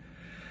healed.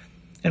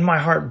 And my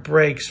heart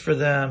breaks for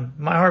them.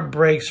 My heart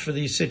breaks for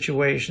these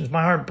situations.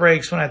 My heart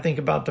breaks when I think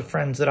about the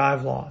friends that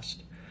I've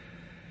lost.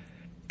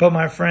 But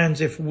my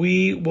friends, if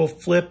we will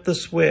flip the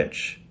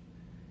switch,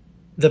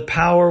 the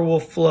power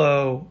will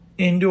flow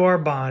into our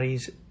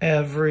bodies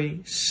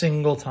every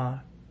single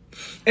time.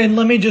 And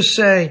let me just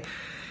say,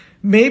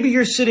 maybe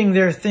you're sitting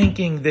there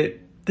thinking that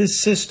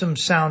this system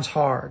sounds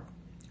hard,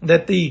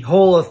 that the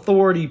whole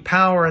authority,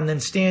 power, and then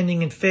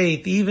standing in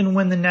faith, even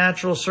when the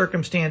natural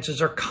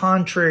circumstances are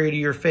contrary to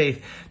your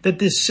faith, that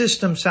this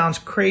system sounds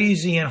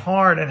crazy and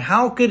hard. And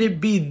how could it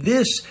be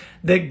this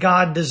that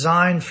God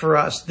designed for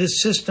us,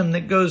 this system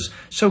that goes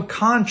so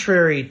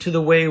contrary to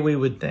the way we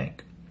would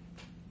think?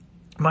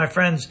 My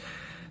friends,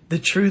 the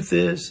truth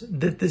is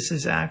that this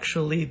is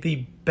actually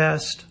the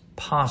best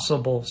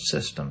possible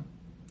system.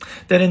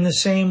 That in the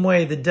same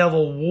way the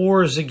devil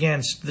wars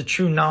against the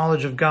true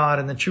knowledge of God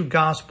and the true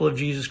gospel of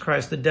Jesus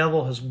Christ, the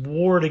devil has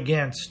warred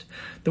against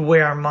the way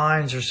our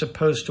minds are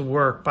supposed to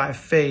work by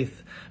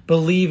faith,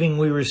 believing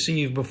we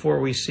receive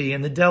before we see.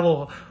 And the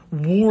devil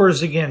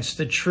wars against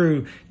the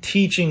true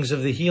teachings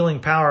of the healing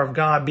power of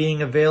God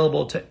being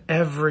available to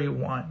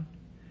everyone.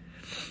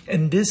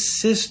 And this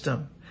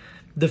system,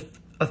 the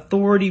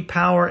authority,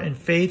 power, and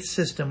faith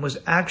system, was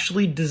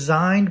actually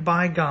designed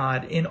by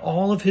God in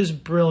all of his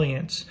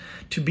brilliance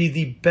to be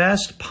the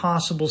best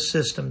possible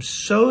system,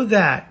 so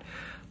that,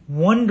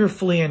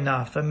 wonderfully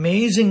enough,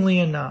 amazingly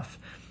enough,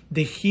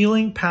 the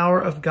healing power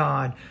of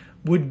God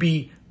would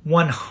be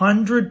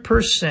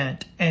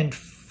 100% and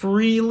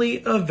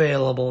freely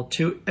available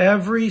to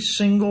every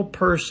single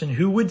person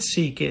who would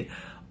seek it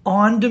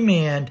on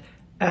demand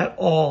at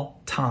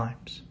all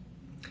times.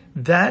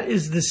 That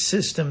is the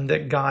system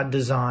that God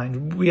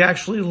designed. We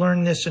actually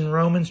learned this in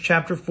Romans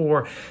chapter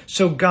 4.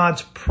 So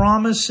God's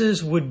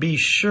promises would be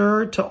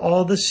sure to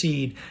all the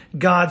seed.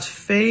 God's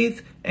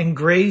faith and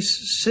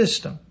grace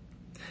system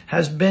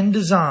has been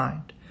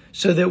designed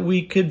so that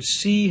we could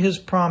see his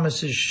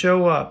promises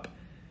show up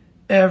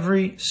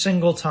every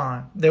single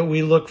time that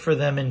we look for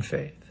them in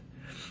faith.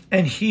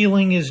 And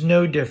healing is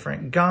no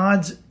different.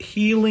 God's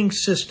healing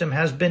system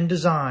has been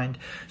designed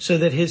so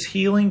that his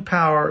healing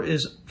power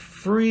is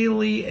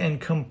freely and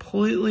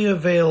completely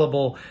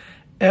available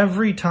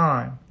every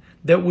time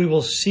that we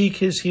will seek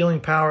his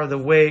healing power the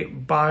way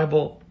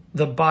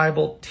the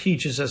Bible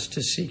teaches us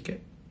to seek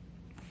it.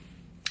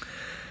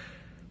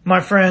 My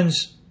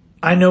friends,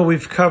 I know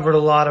we've covered a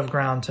lot of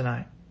ground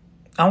tonight.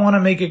 I want to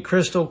make it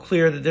crystal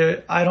clear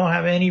that I don't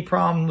have any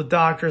problem with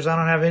doctors. I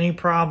don't have any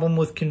problem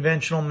with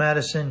conventional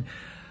medicine.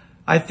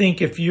 I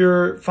think if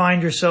you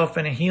find yourself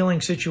in a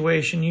healing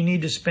situation, you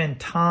need to spend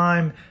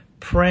time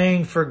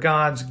praying for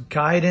God's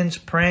guidance,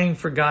 praying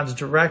for God's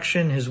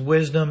direction, his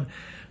wisdom.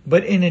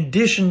 But in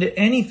addition to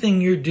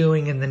anything you're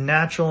doing in the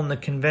natural and the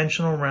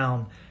conventional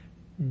realm,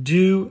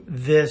 do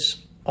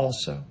this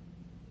also.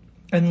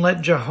 And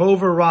let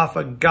Jehovah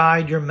Rapha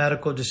guide your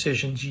medical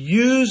decisions.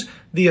 Use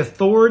the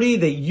authority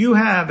that you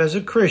have as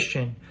a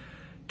Christian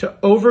to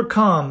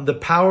overcome the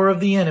power of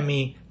the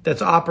enemy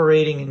that's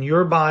operating in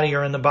your body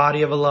or in the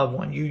body of a loved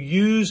one. You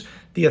use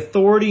the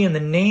authority in the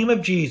name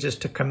of Jesus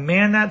to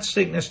command that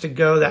sickness to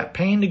go, that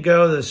pain to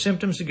go, the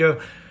symptoms to go,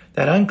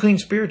 that unclean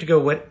spirit to go,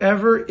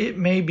 whatever it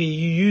may be.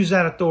 You use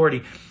that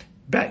authority.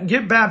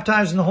 Get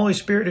baptized in the Holy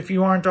Spirit if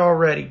you aren't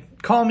already.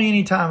 Call me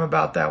anytime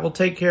about that. We'll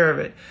take care of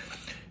it.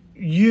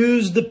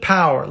 Use the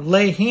power.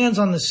 Lay hands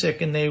on the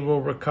sick and they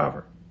will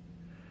recover.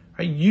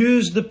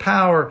 Use the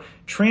power.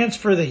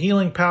 Transfer the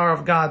healing power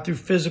of God through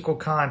physical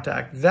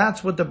contact.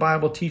 That's what the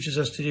Bible teaches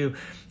us to do.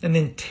 And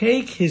then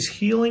take his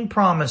healing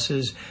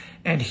promises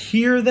and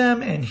hear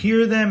them and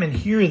hear them and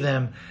hear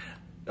them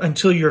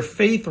until your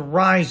faith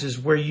rises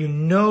where you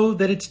know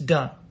that it's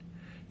done.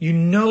 You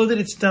know that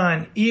it's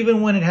done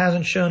even when it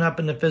hasn't shown up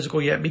in the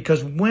physical yet.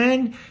 Because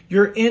when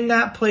you're in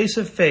that place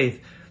of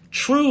faith,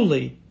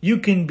 truly you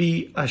can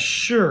be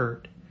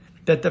assured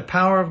that the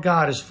power of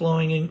God is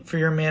flowing in for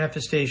your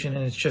manifestation,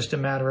 and it's just a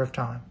matter of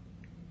time.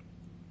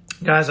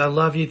 Guys, I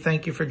love you.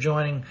 Thank you for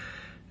joining,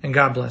 and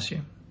God bless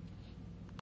you.